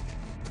stuff.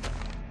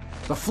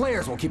 The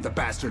flares will keep the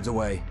bastards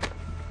away.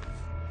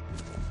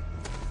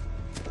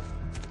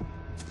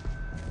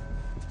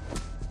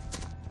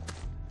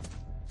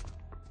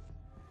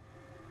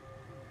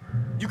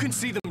 You can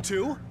see them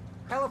too?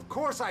 Hell, of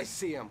course I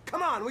see them.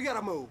 Come on, we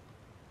gotta move.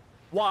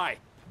 Why?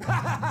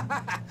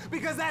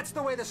 Because that's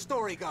the way the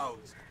story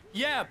goes.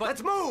 Yeah, but...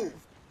 Let's move!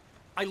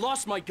 I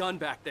lost my gun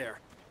back there.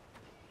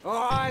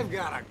 Oh, I've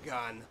got a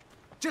gun.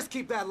 Just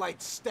keep that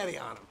light steady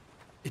on him.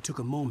 It took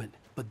a moment,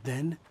 but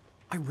then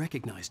I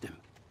recognized him.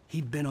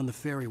 He'd been on the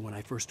ferry when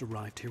I first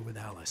arrived here with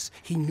Alice.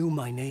 He knew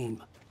my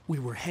name. We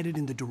were headed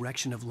in the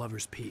direction of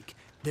Lover's Peak.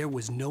 There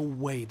was no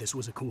way this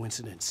was a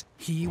coincidence.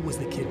 He was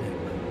the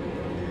kidnapper.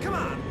 Come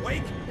on,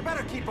 Wake! You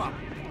better keep up.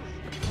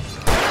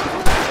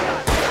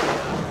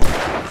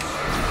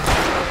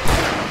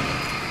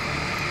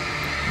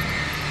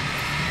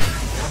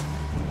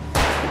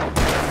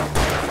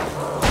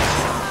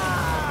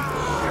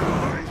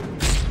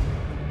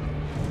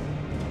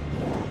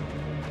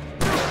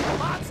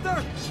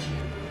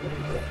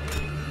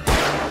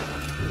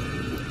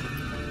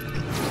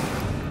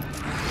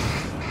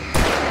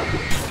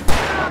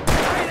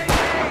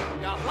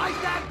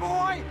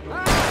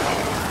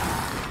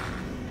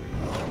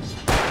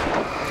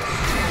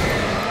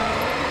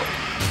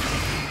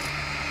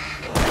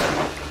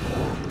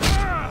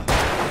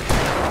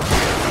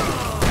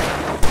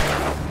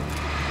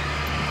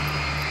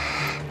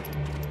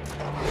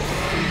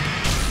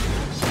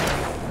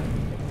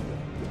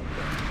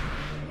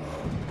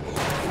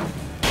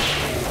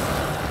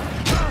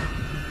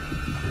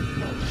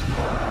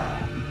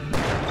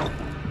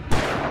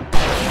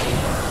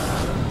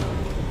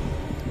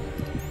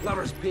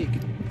 Peak.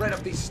 Right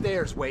up these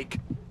stairs, Wake.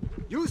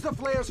 Use the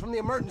flares from the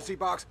emergency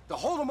box to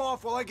hold them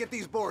off while I get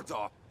these boards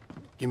off.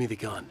 Give me the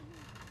gun.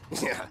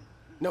 Yeah,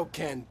 no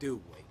can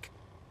do, Wake.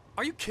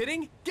 Are you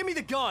kidding? Give me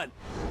the gun!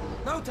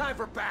 No time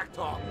for back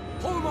talk.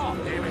 Hold them off,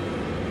 damn it!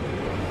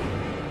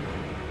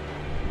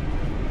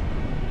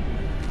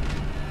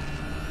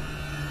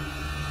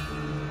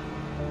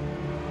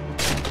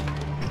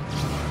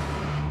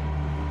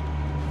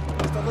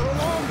 Just a little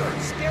longer.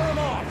 Scare them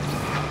off.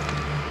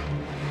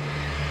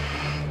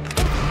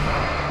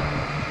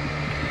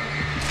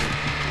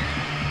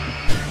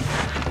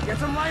 Get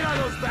some light on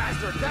those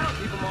bastards! That'll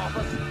keep them off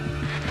us!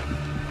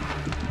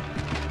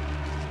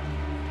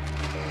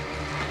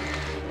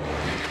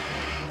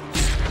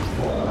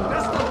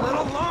 Just a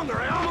little longer!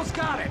 I almost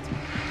got it!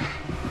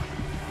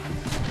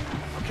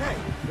 Okay,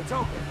 it's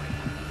open.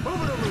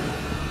 Move it a little.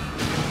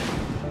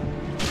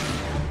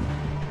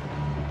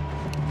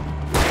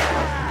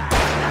 Yeah,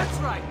 that's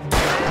right!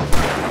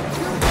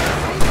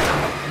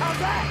 How's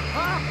that,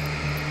 huh?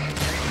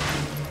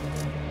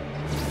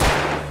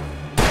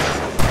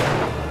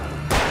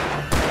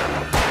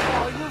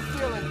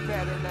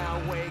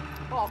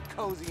 All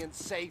cozy and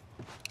safe.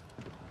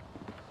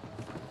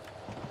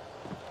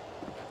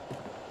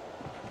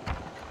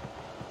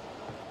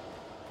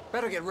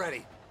 Better get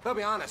ready. They'll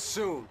be on us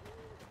soon.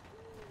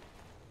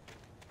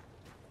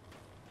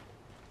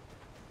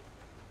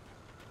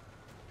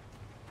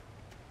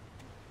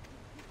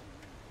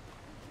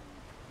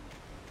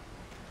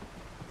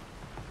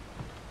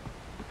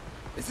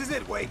 This is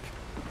it, Wake.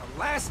 The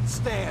last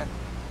stand.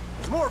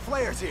 There's more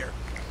flares here.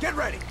 Get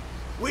ready.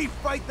 We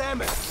fight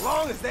them as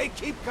long as they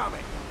keep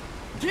coming.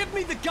 Give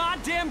me the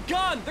goddamn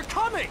gun! They're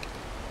coming!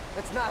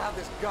 That's not how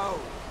this goes.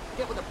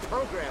 Get with the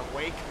program,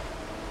 Wake.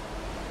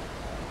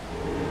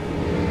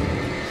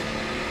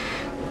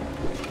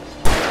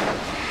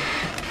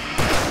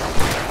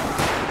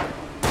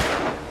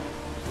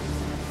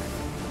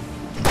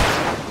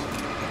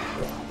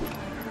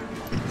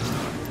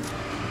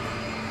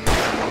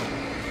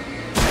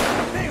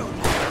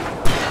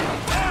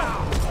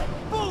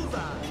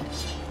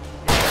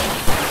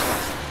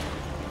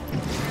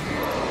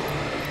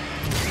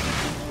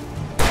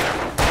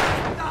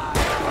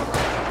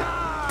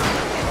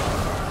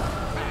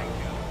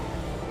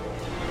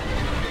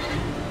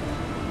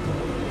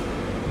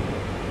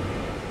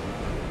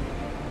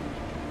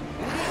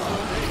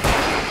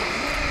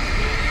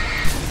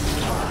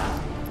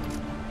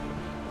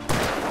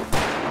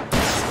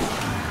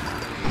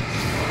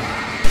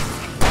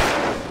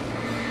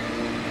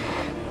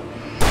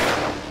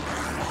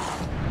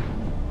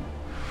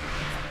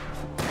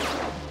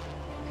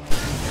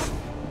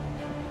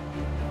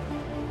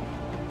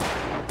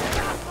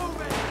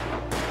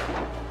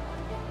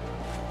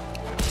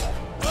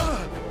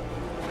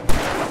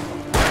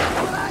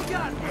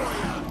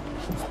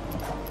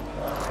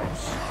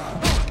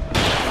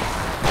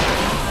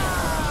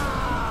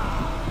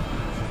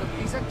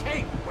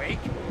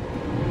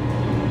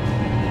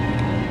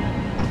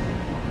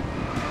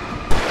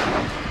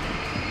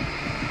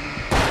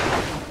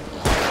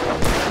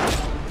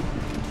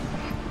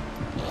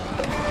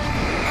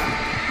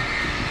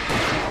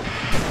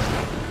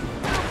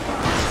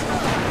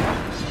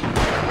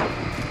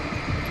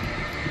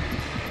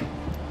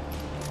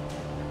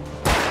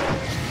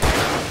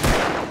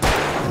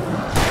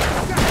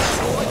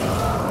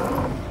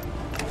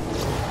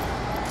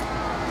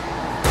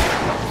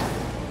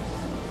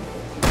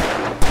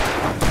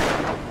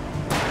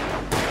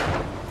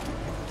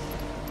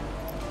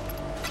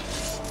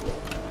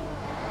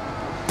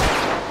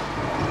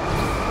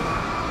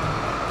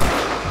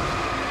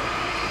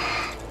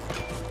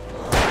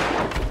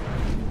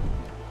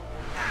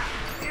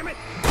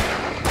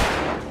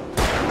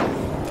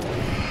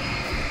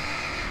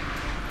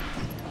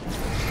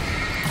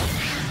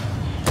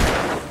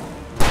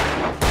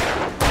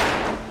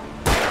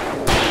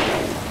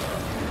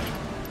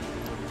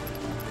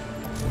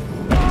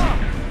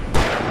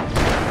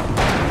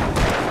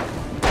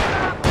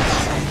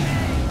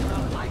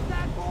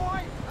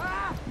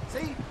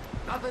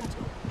 happened to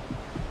him?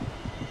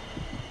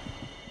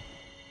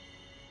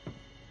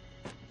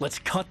 Let's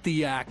cut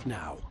the act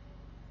now.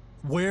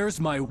 Where's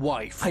my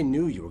wife? I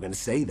knew you were gonna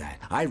say that.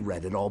 I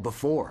read it all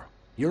before.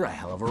 You're a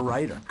hell of a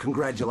writer.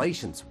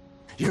 Congratulations.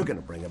 You're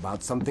gonna bring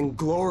about something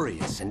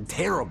glorious and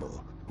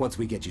terrible once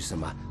we get you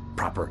some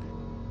proper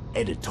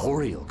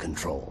editorial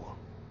control.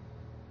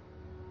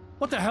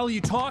 What the hell are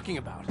you talking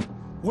about?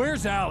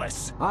 Where's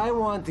Alice? I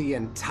want the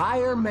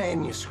entire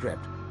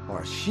manuscript,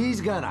 or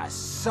she's gonna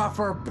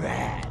suffer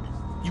bad.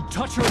 You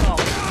touch her and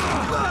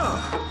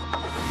I'll...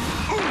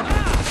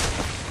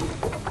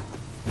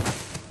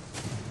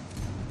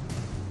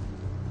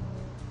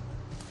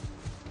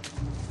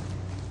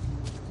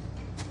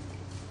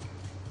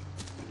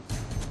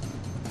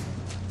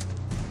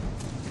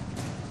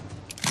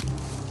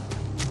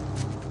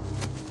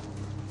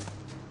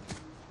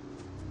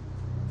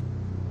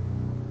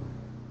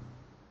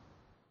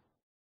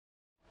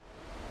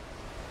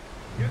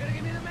 You're gonna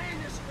give me the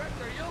manuscript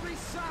or you'll be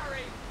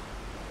sorry!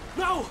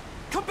 No!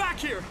 Come back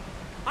here!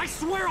 I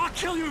swear I'll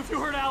kill you if you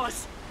hurt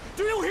Alice!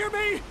 Do you hear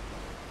me?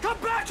 Come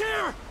back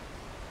here!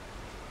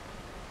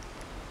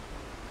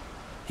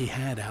 He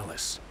had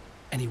Alice,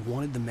 and he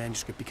wanted the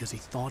manuscript because he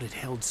thought it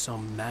held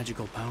some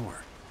magical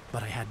power.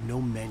 But I had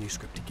no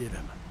manuscript to give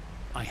him.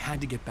 I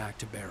had to get back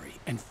to Barry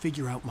and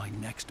figure out my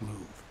next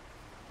move.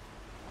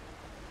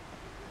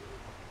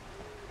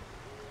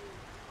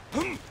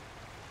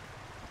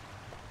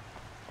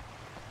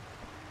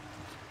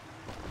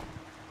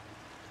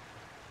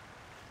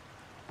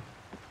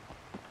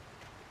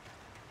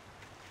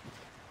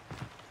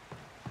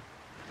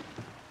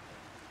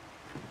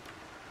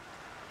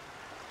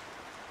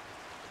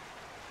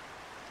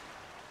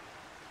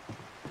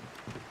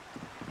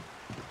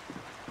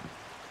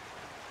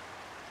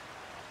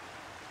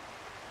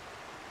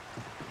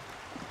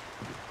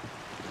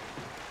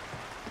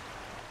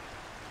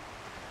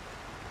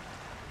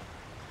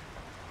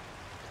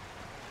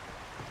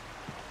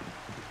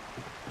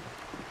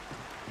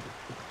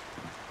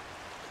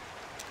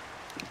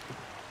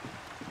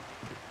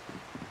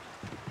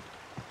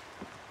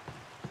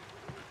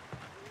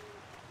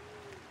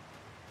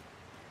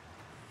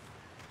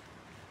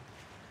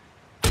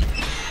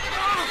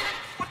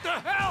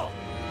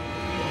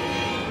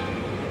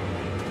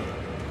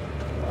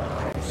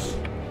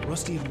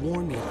 Rusty had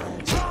warned me about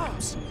these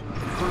traps. It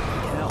hurt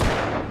like hell.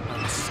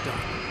 I was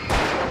stuck.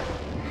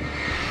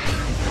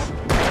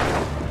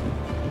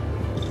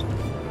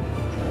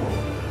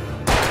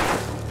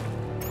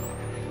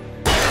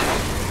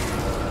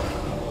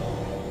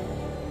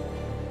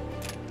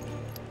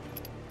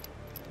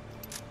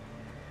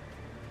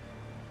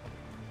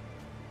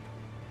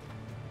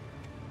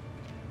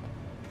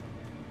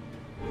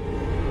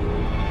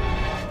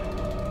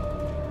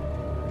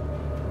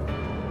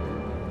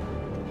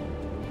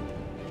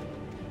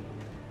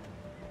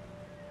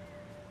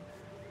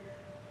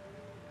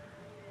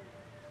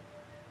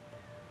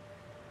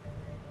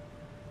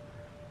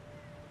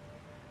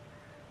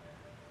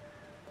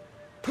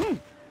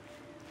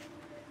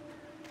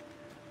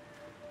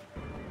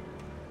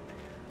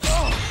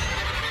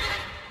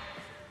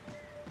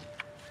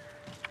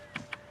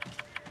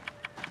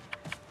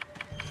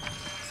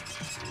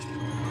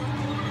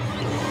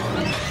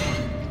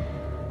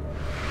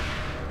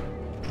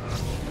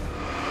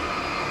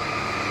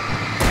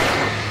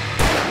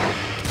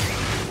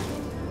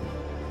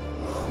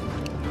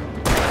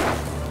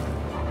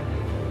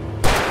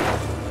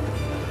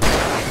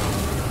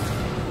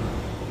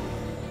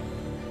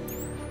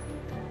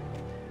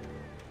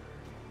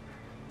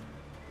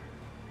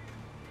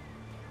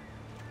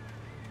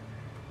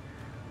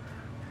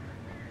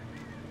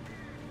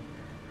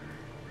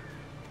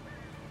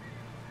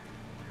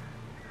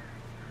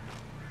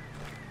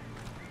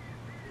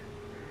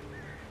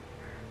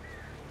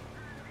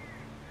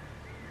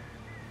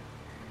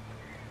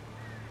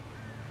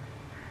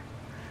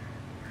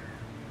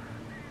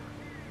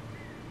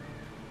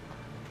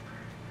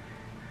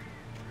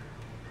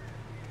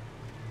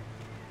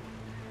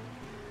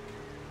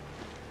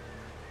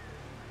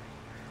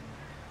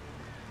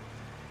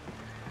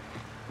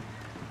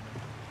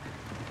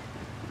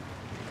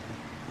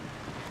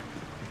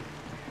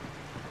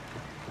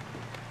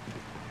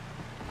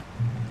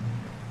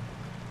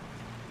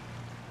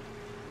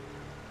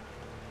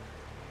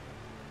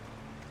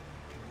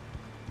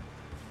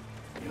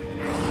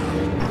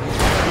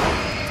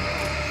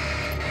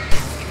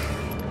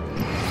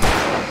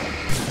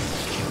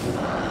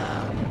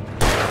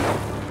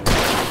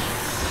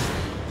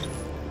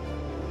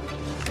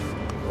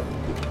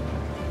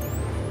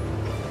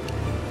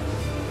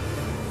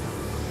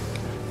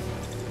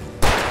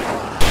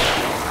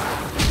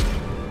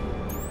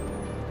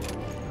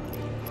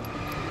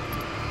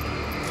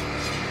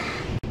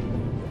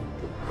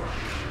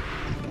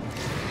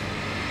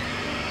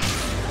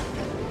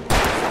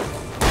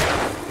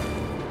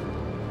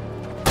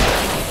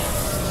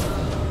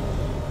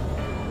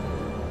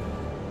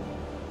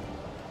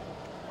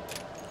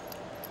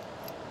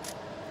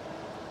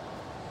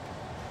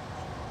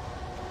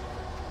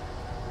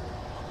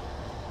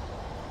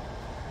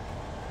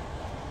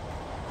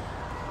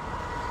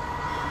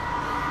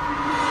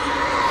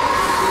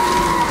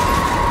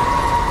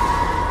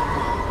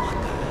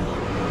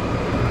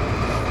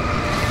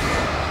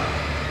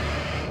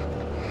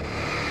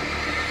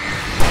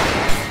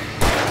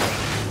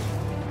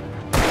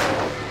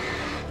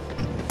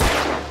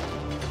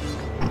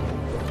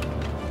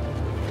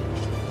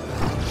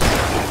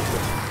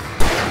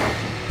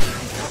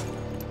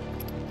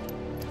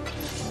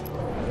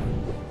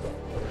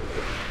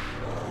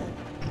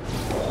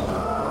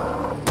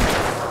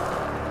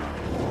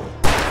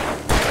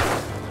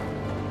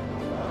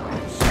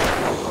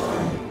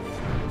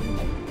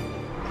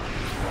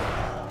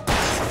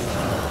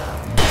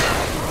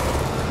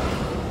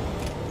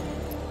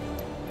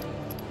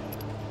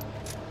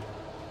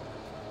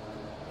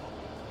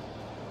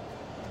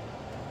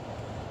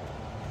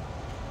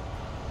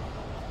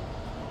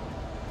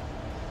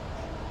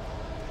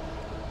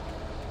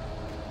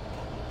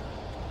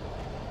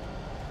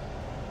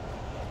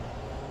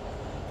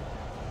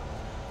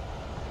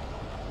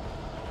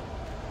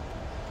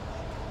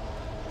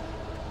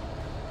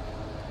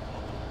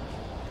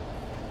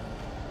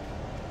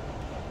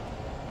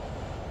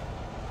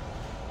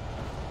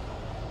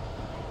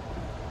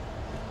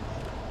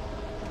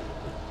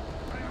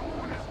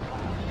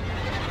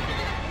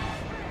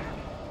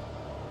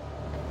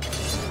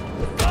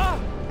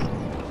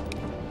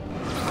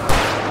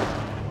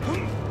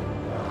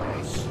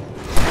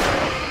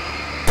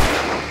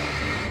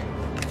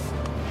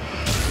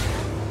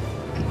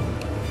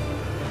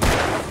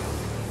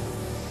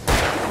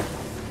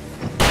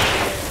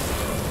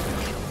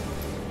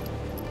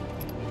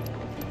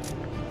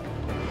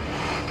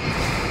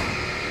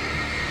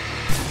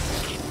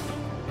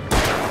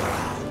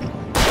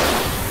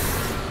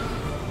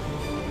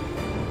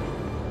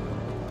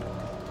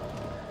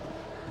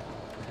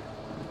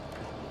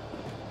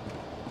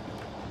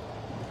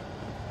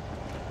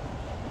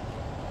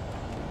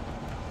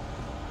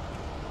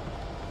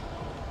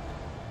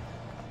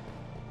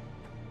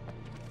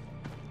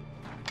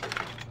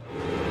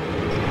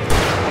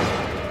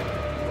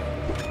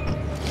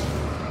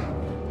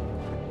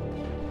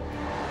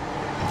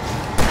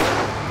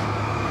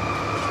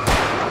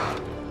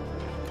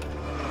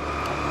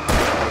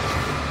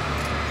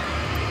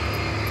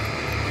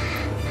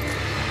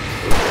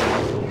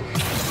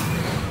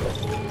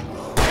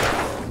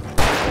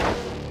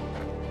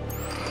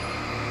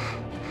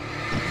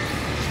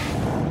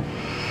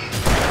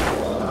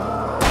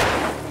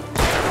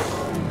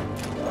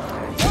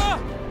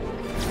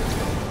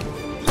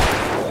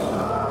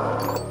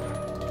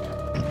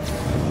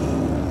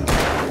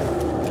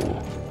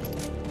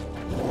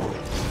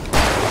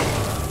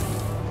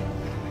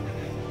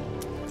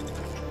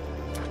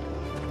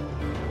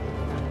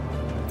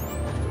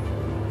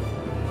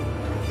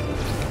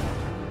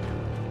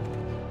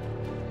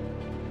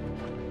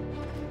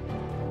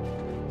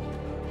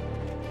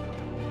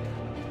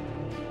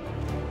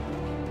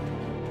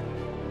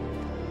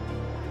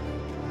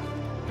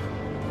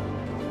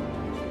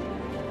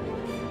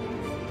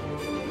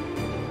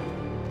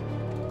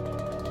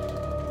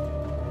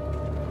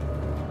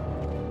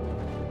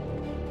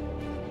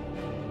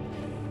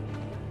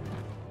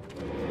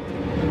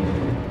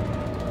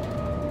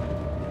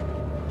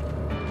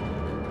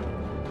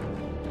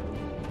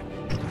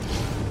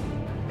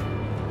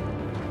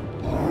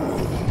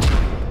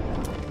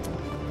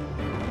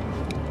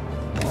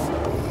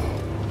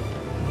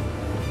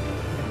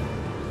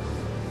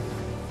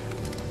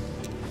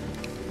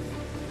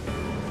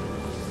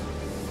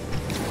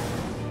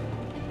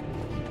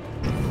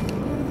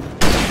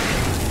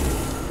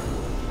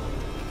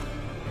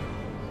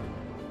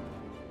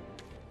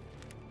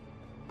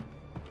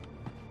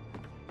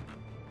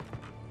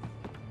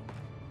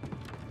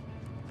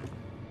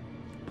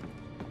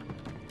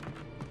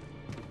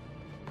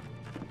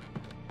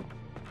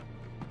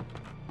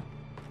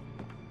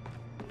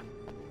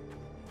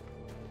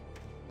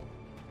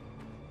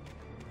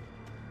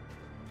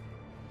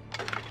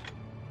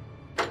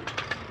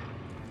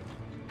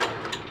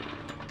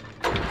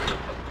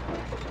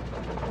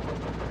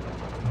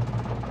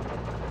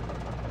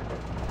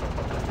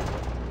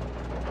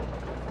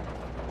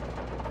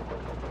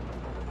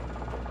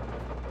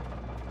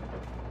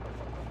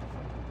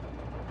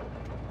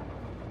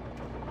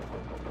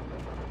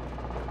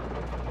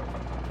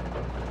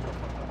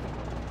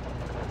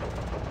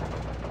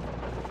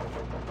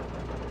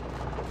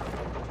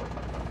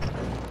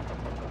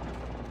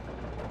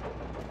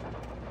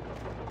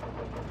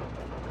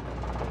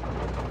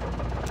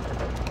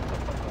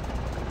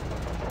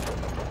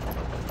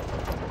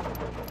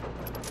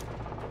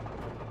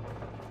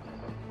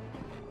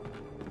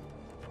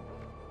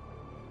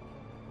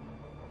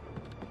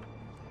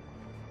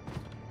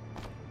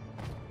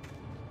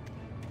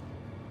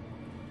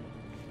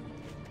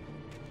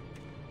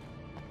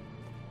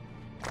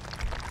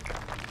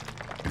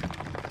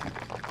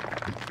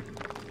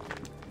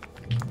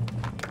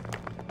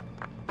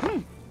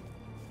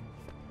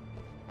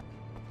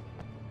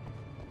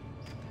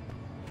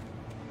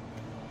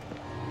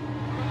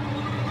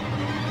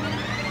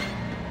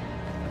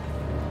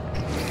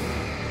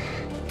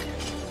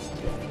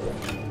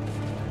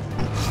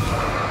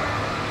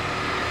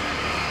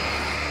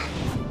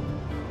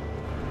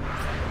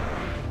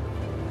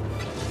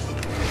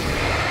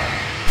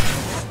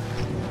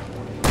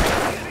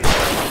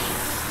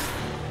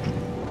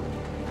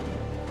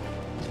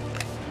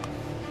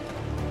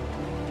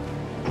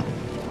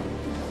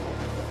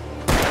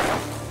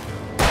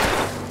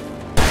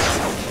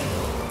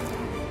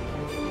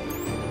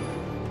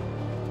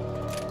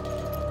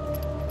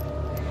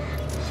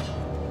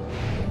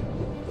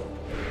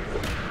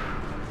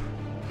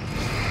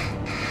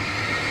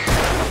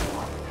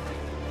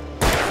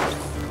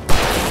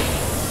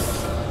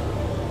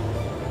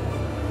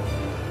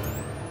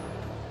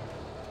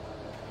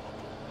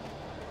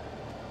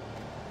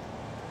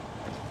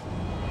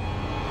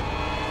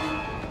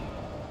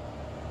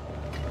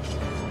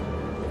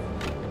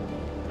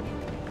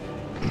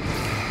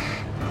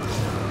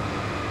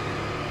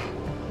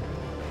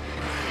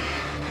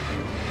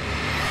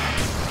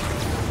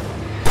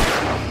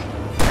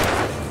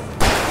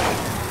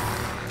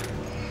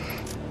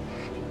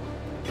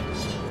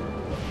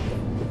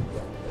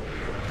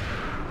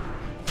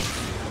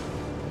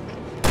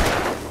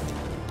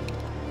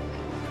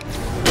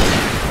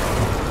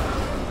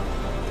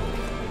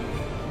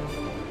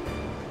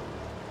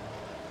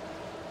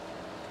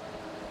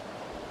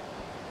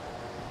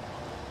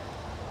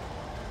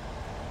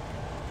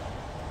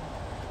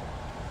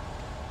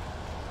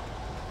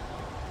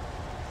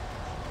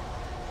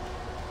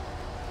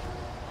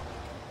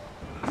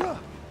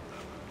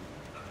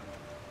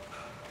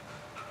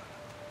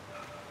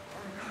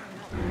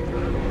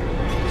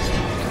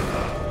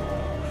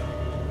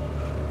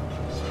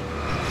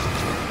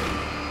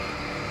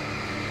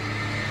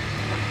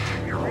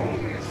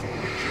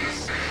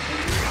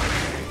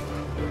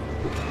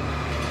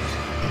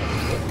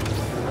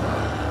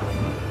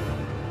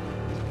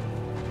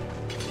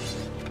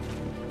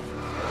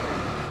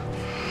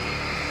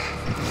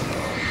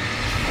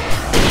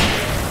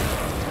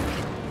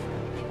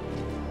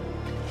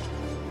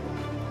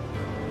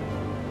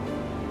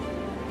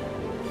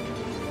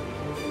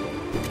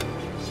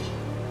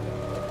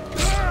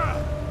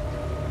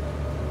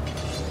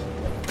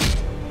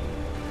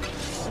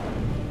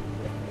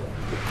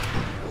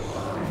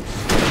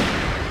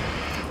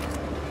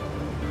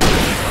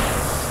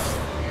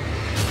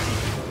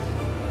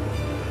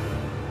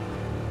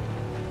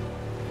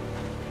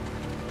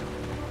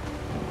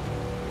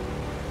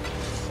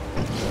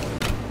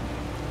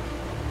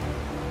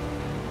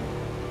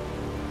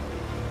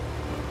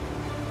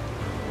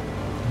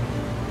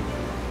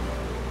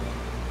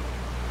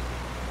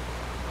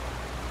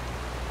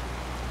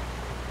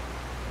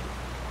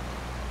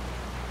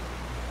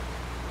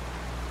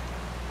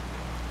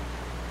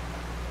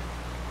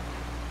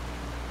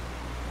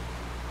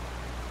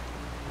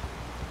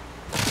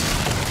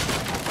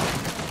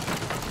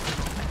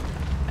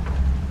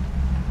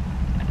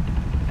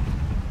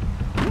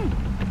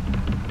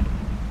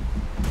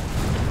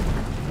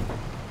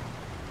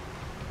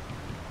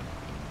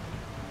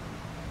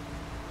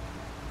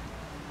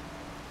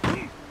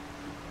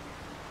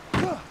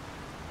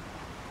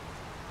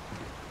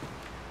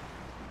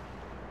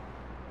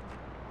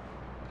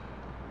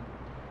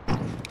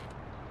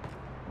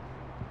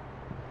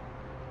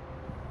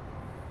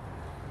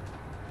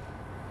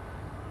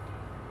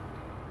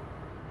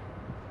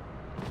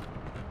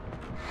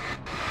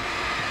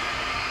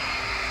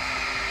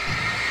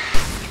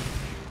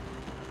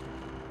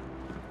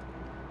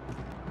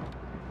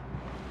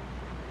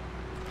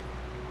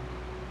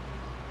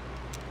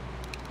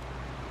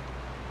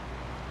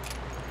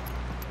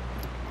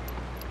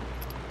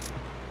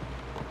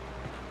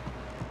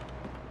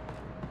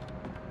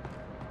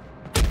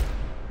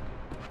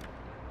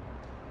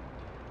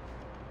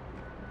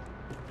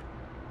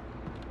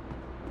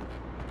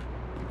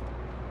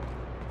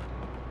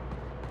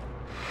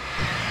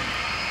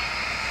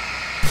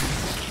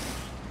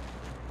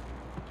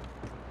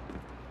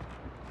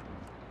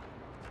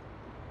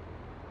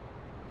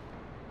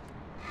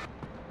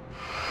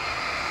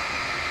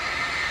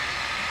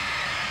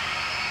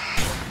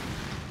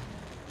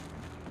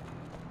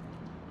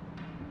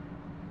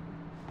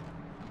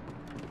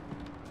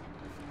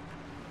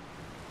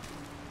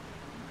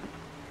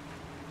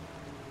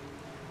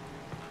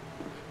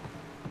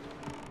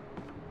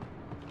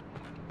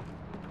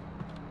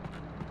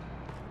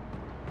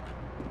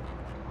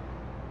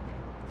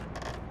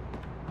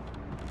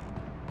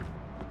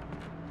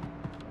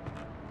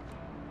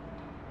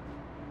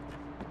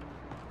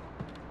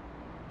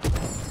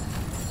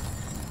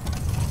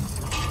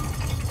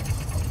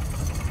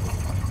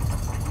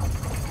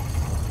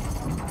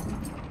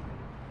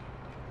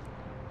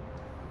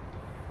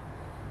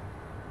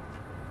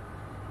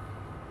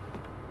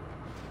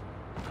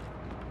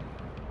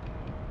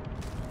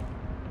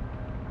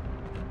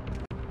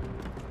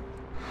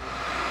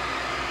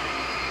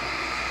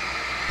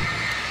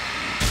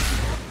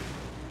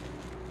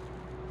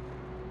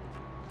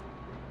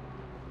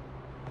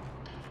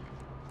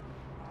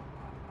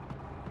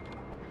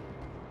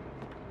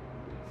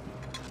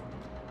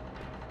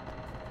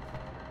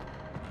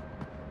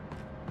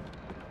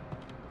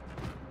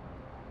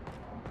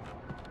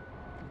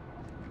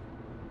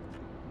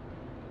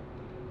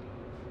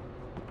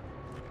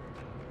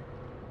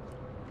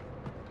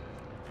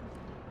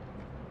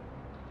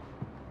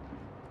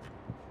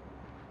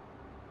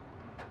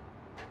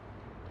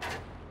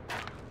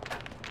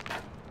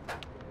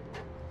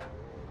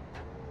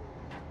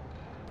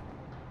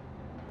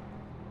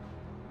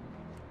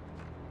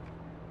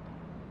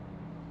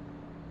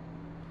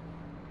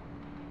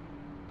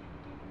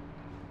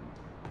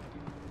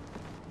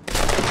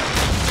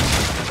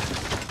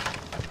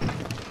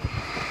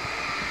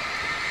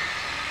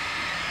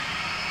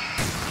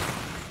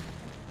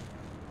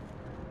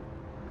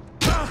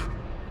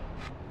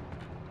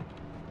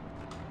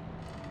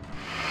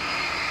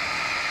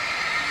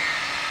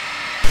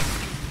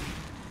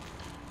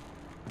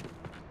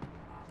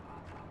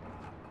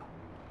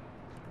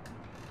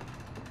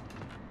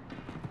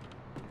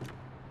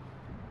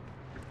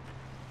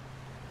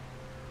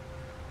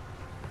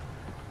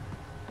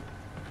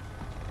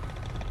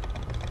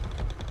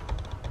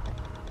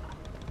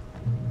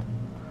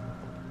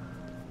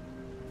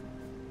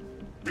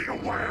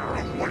 Beware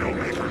of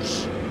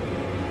Widowmakers!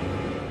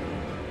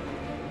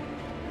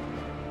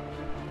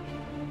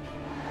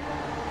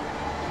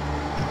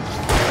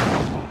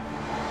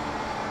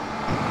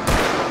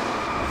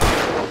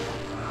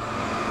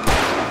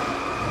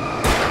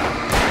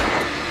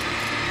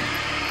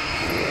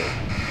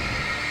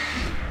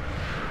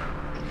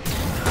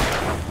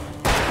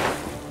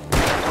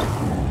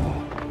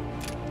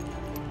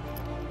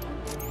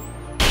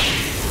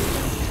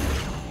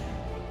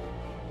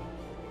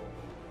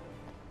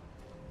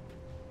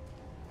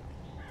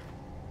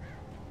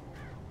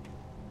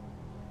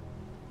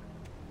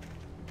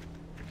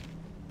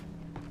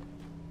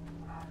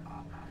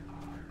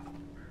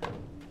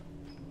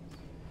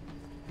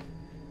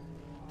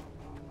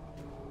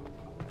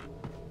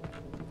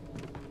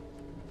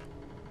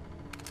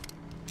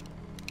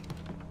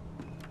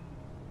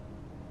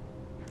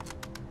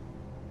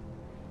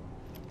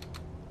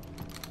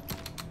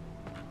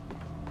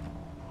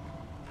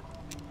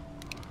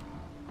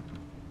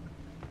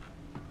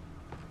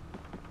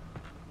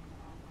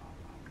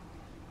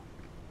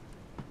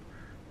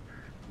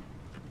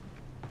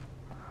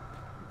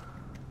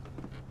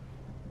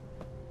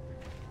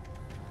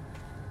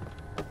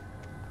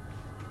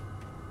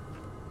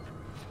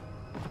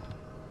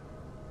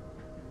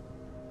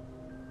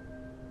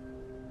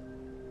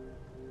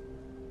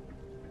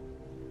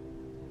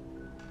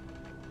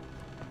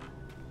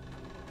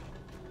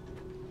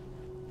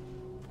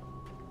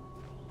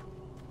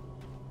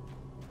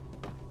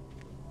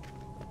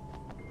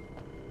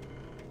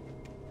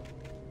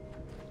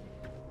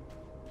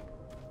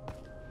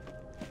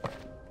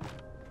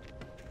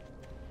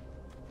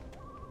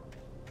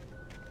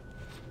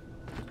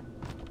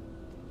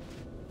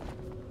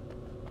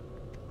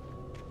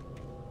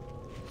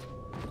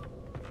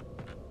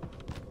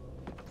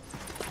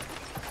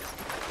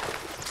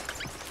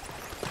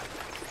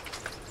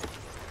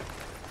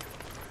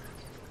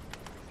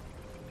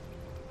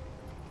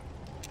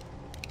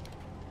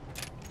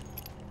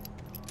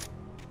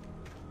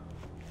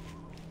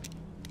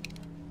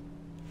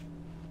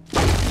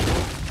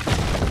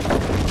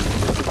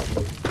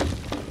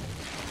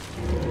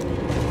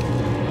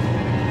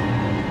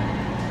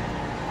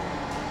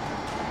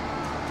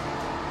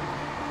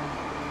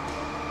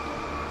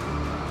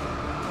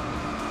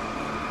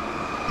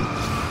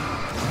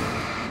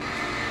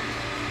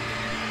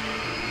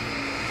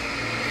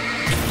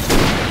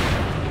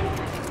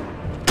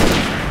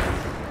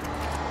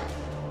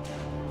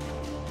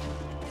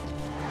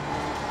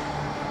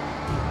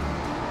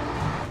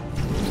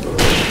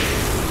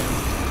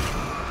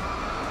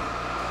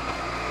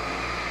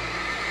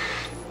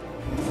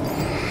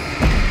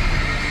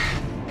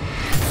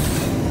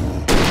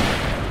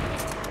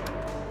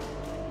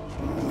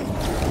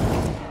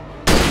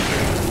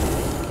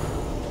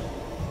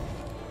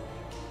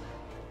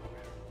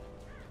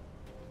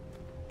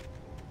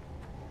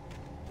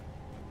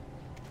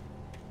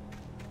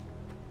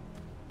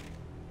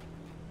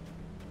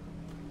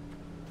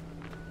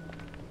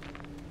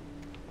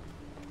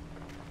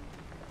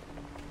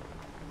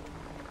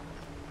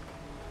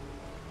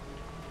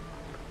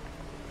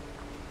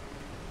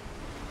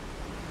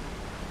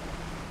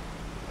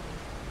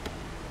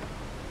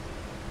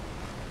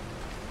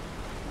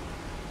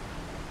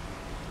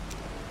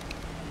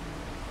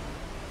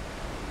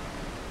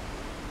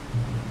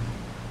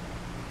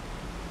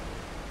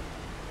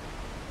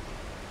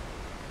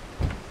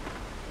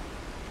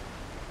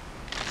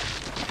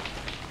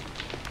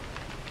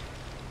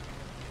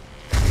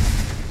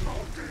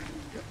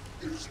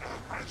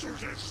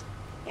 Hazardous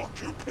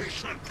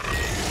occupation.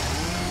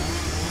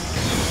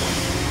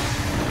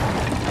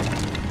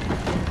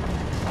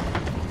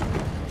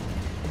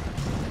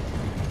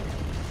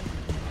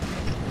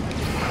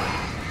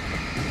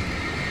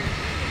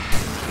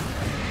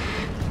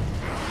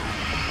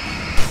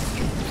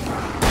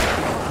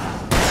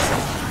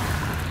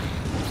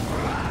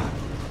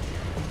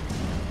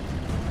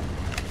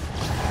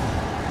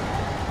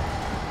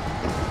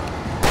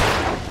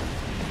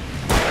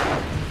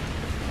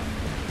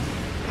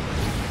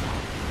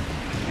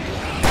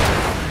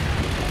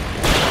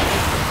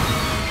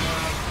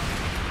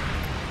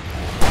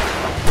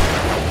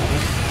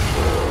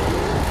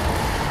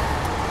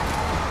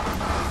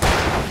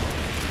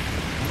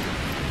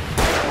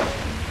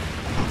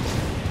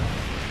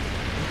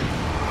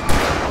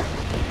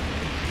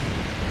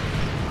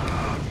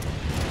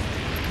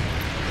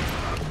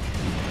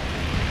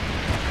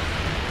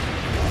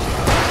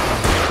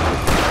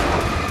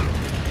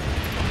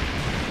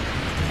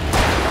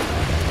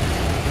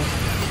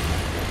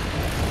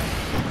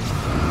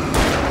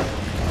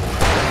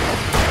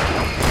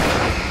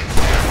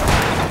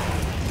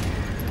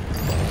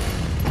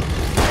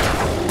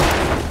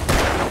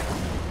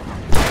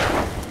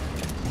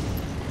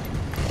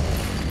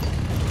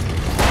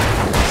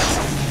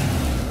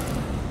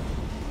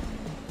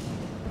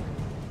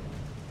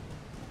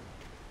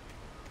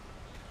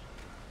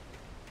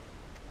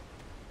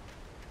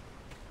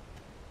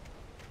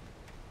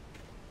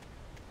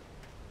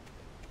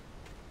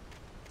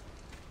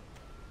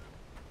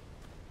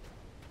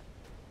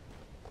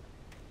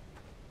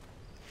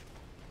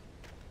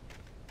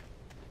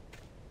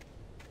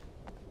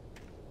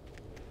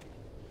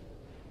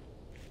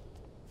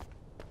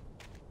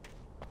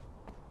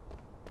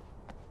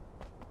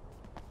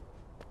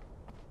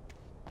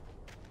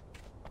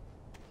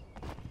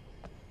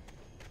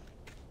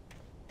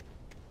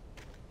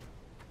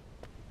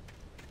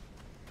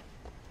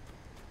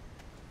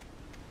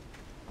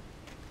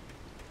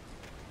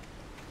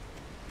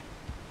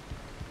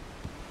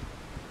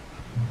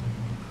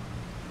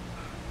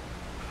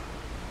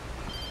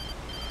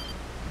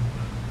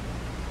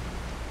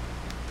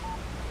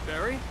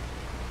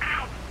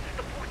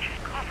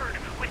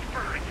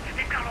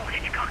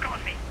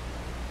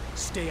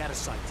 out of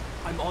sight.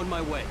 I'm on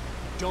my way.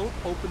 Don't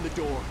open the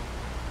door.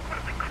 What,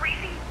 am I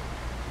crazy?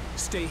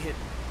 Stay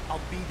hidden. I'll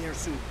be there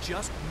soon.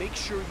 Just make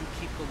sure you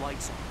keep the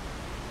lights on.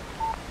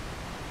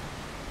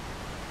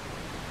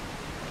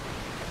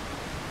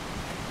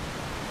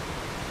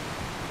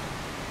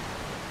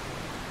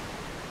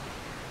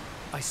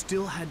 I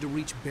still had to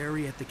reach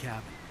Barry at the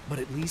cabin, but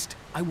at least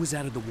I was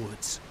out of the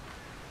woods.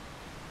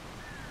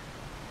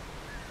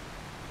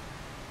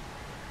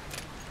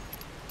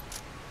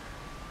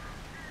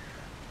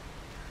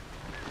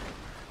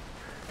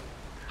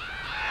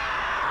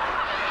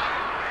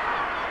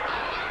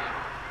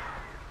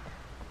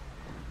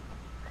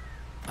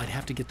 I'd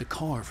have to get the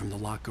car from the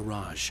locked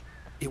garage.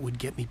 It would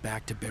get me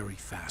back to Barry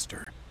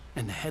faster,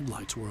 and the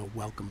headlights were a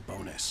welcome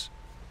bonus.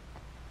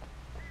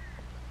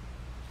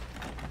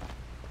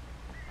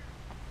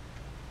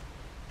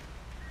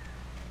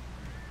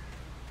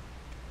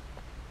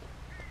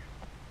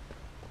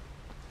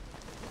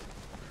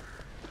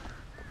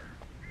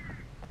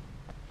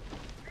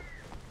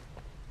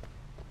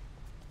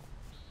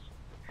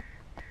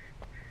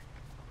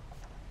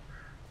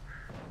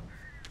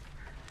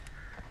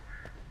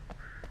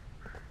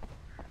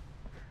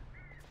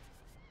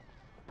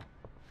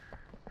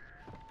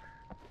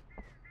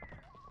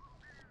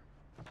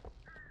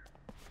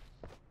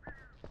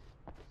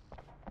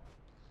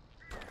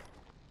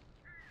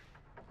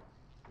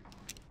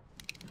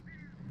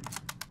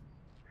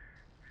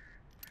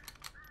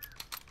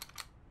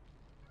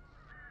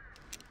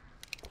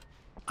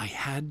 I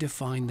had to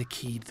find the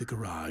key to the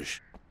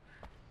garage.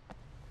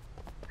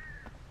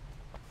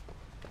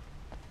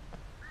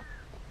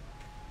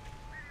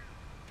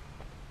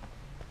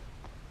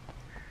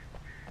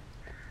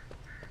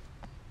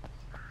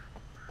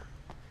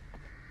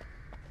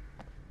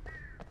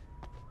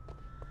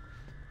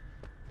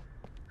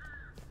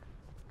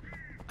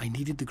 I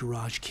needed the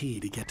garage key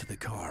to get to the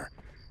car.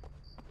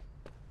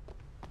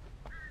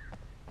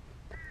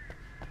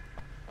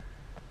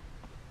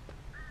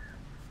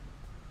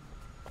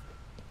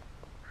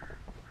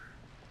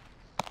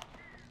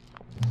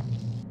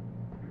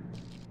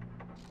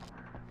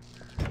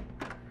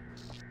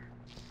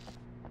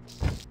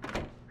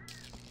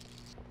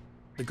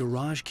 The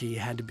garage key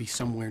had to be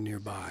somewhere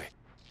nearby.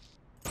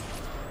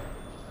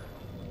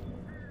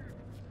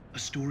 A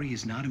story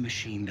is not a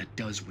machine that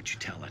does what you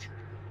tell it.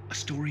 A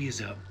story is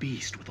a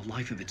beast with a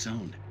life of its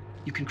own.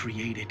 You can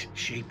create it,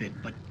 shape it,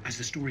 but as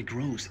the story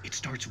grows, it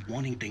starts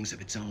wanting things of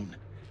its own.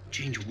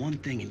 Change one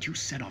thing and you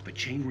set off a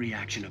chain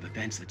reaction of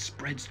events that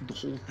spreads through the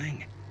whole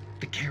thing.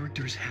 The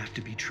characters have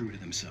to be true to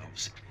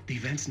themselves. The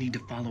events need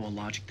to follow a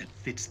logic that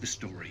fits the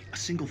story. A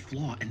single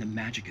flaw and the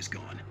magic is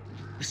gone.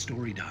 The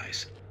story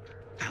dies.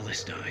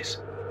 Alice dies.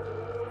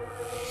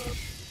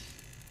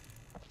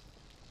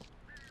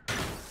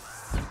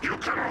 You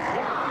can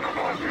learn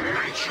about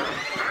nature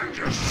and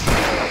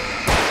yourself.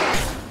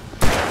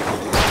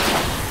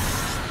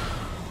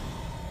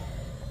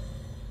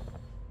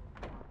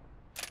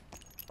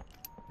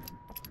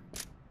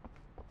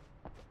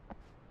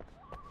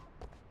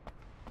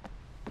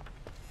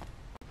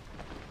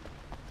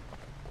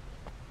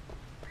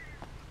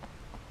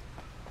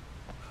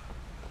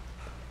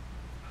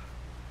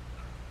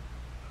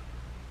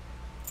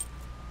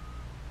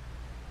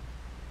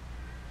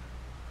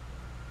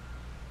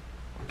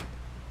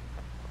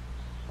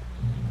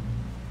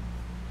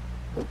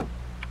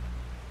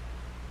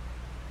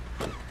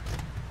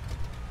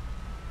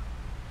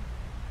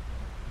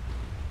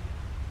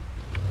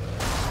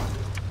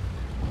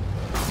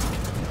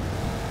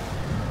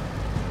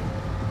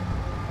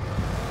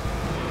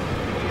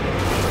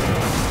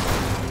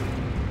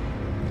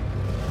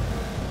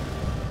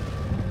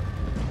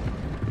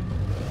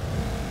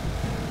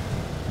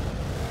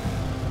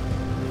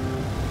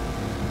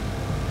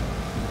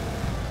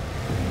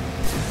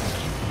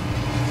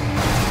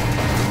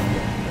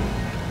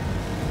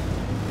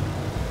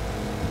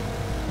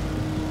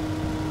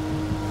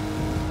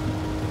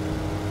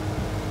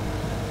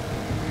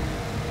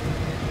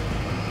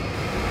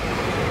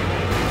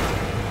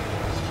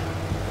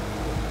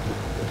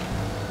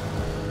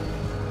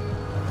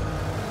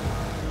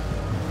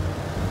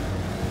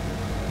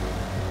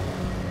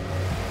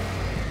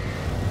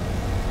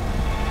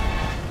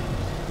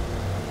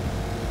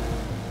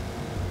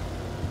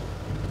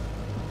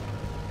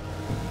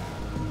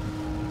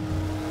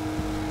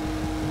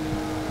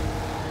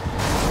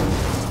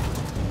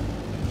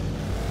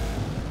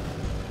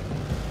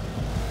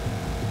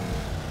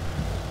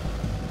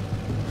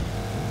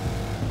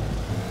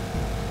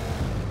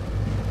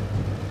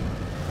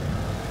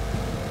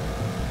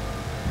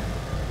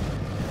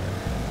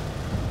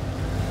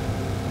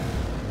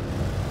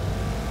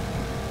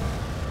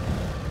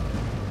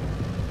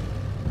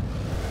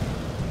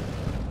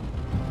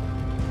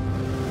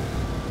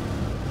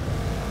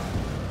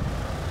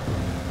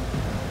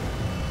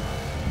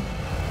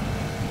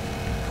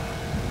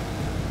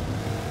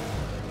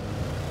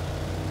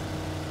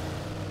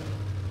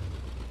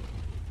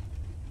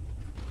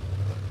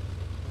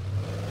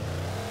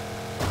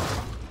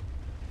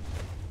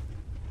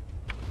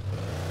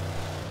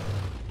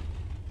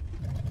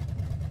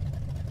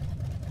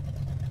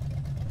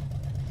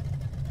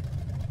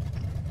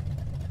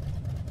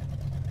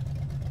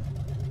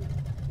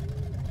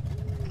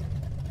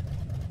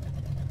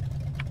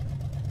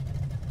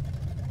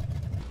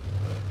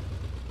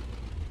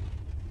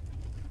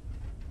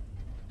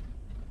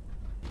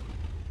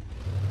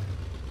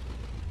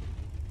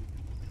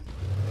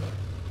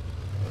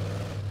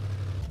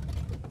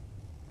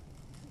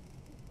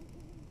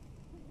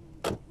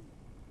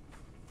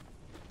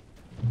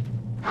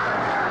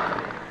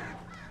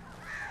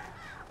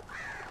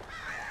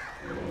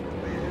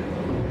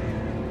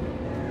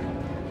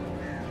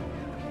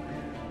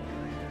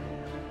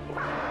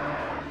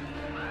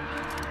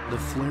 The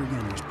flare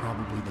gun was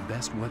probably the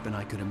best weapon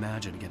I could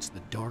imagine against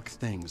the dark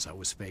things I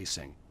was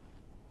facing.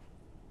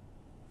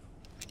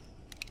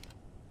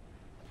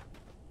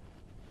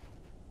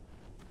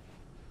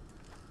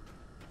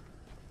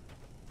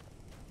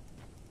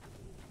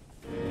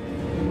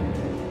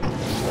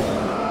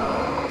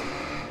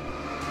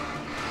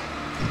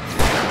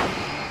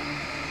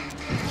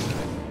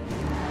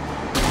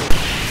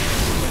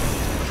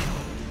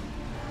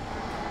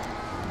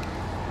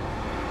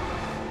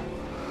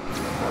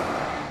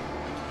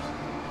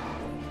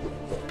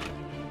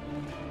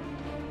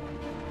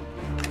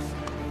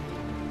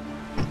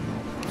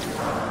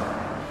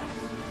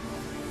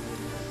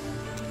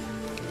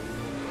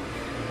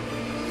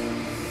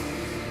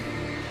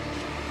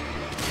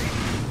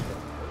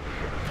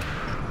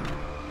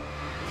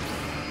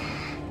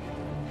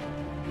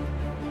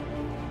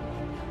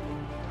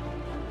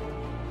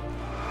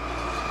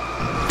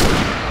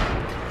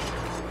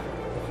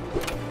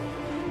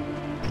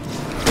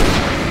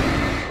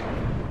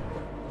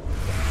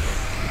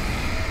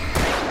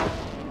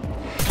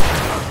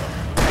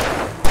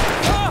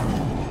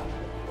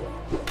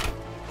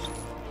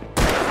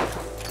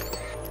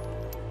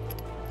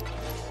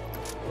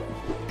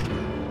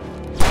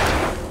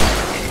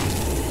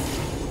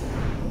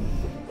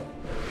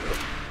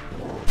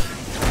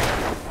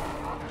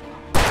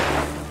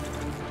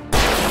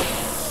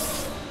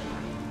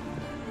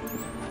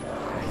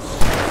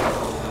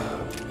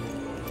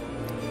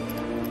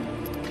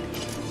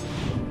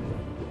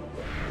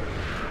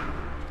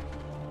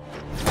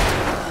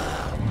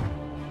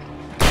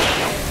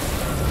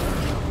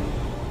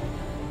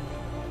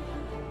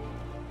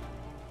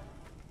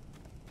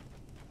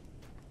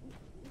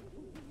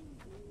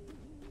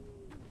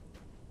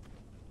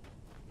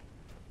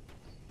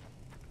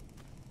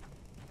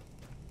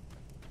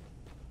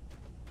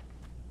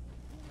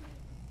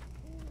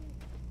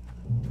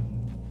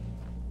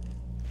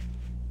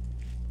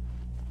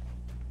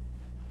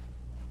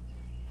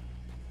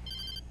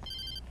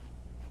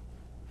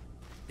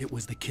 It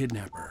was the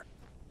kidnapper.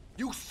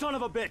 You son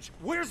of a bitch!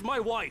 Where's my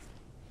wife?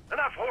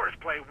 Enough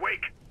horseplay,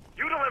 Wake.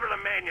 You deliver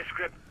the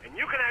manuscript, and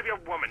you can have your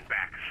woman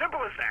back.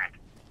 Simple as that.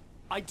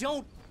 I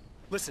don't...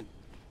 Listen.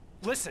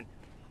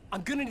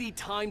 I'm gonna need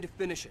time to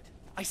finish it.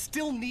 I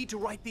still need to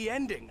write the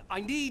ending. I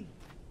need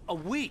a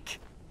week.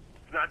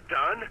 It's not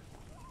done?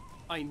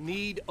 I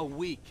need a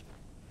week.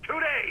 2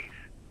 days.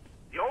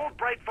 The old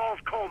Bright Falls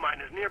coal mine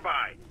is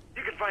nearby.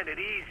 You can find it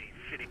easy,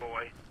 city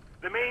boy.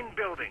 The main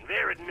building,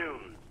 there at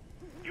noon.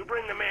 You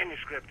bring the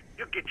manuscript,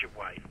 you'll get your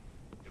wife.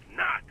 If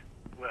not,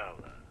 well,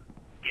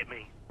 get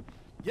me?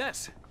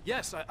 Yes,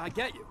 I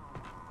get you.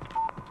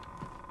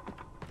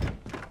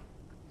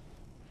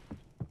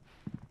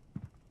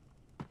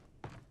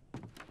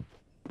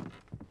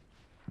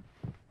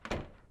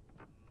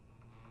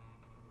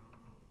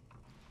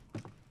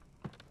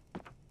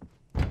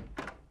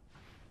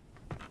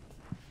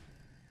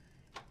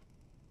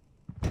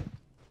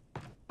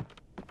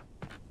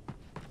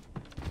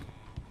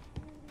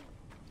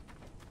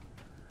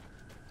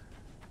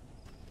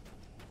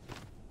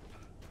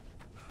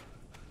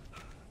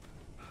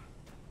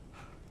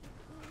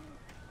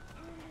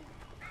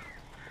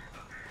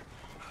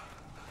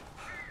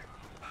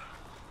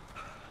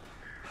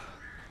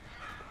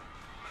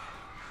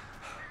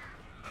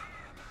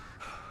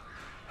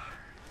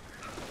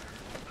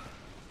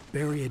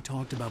 Barry had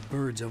talked about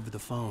birds over the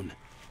phone.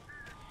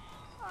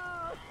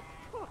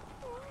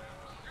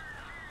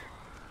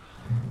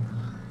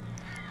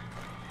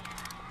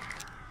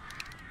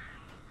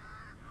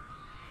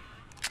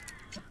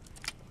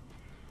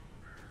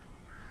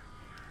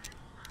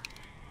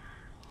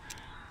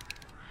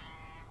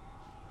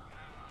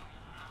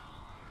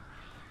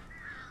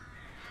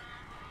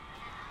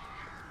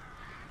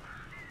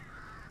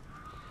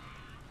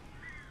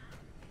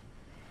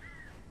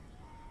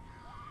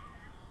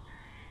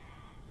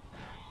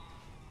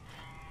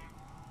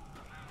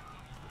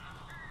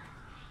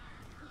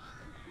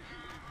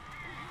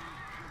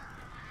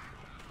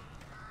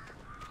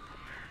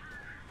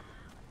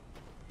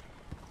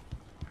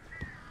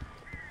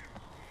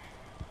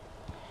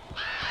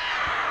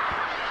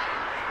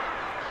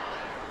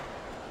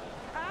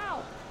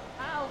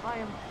 I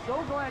am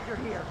so glad you're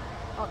here.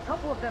 A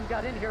couple of them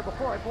got in here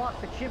before I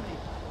blocked the chimney.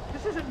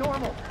 This isn't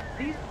normal.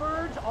 These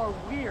birds are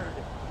weird.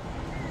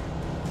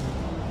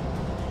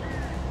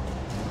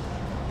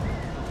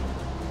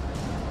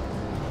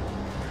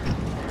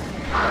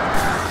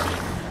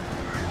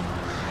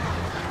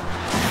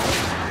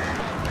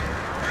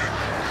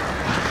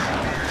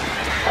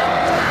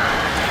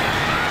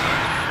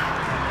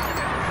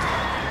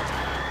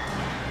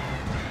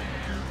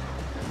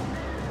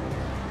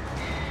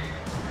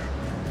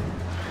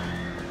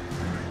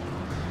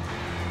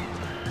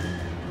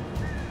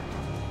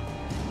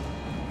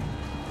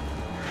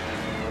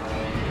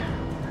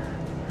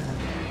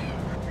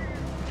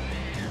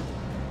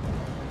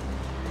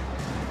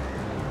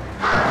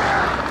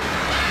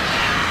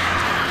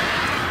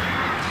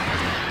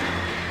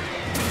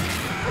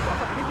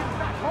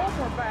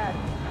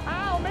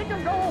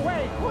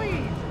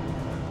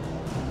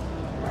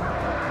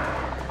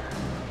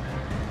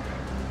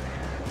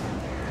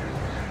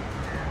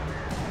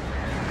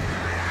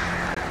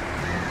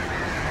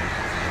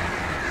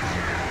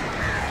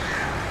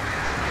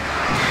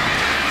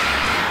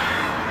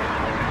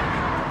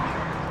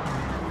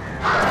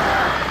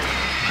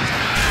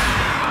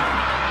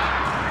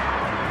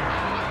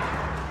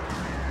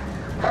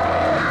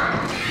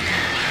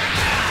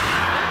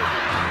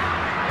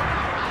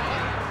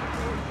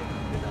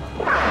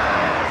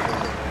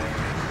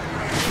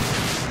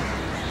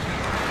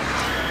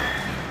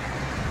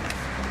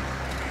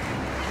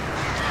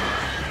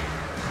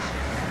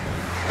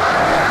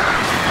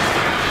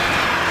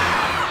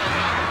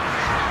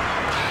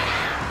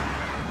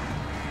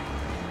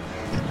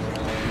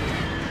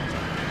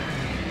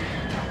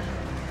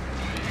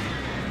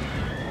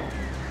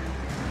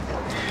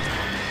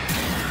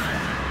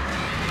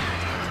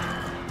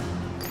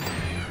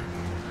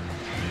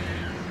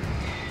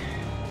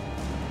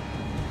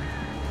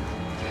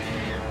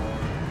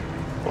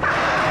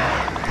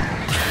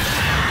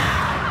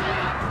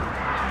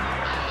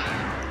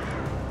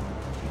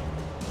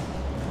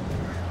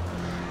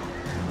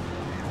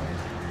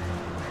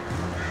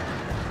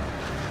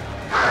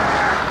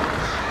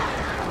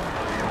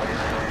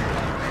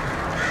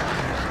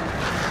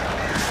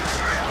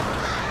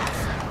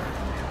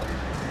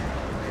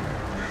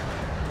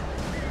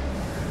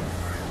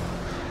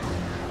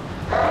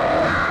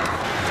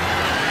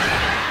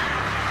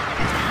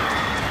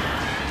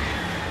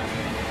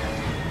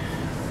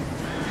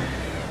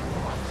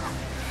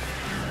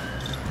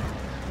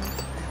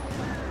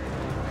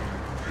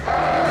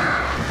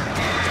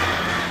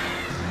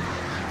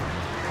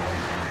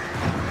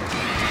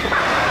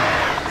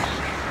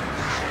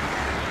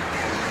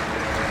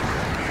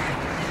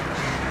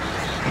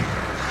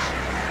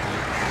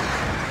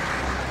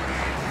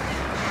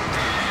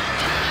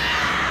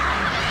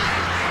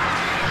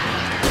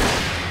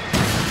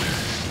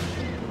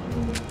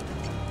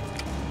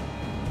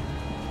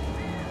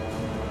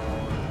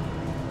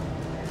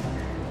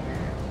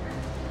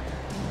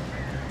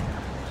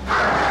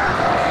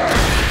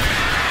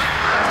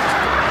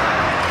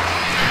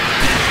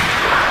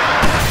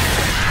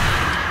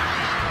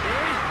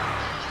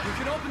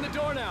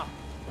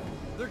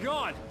 They're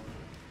gone!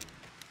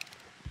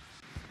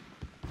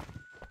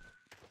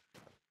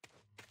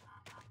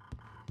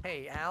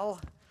 Hey,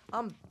 Al.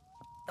 I'm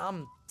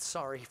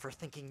sorry for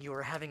thinking you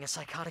were having a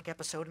psychotic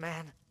episode,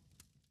 man.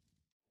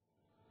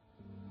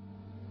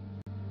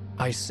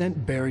 I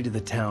sent Barry to the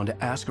town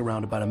to ask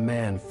around about a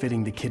man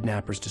fitting the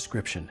kidnapper's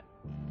description.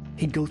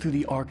 He'd go through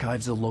the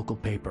archives of the local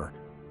paper.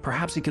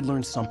 Perhaps he could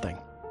learn something.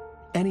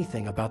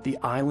 Anything about the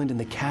island and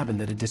the cabin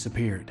that had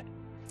disappeared.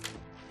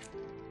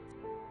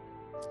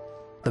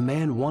 The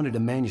man wanted a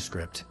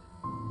manuscript.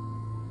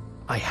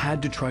 I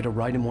had to try to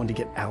write him one to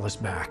get Alice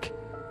back.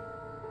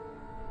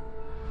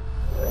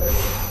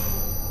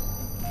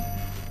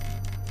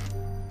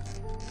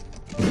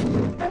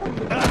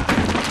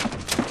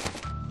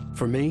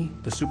 For me,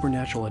 the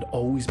supernatural had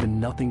always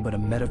been nothing but a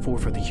metaphor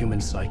for the human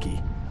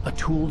psyche, a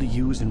tool to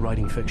use in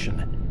writing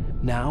fiction.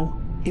 Now,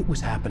 it was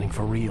happening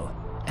for real,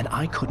 and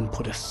I couldn't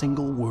put a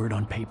single word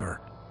on paper.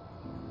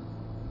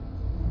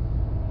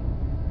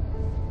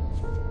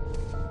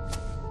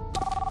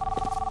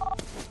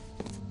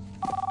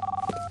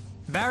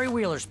 Barry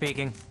Wheeler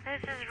speaking.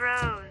 This is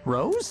Rose.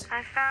 Rose?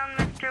 I found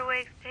Mr.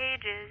 Wake's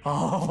pages.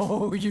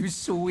 Oh, you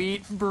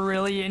sweet,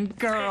 brilliant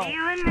girl. Could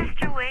you and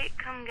Mr. Wake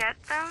come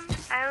get them?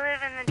 I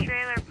live in the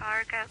trailer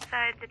park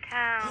outside the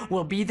town.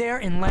 We'll be there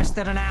in less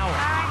than an hour.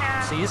 I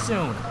know. See you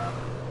soon.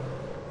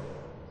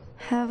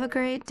 Have a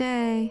great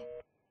day.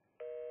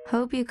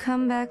 Hope you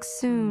come back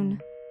soon.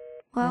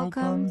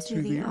 Welcome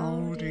to the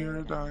Oh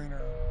Dear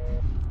Diner.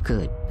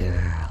 Good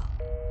girl.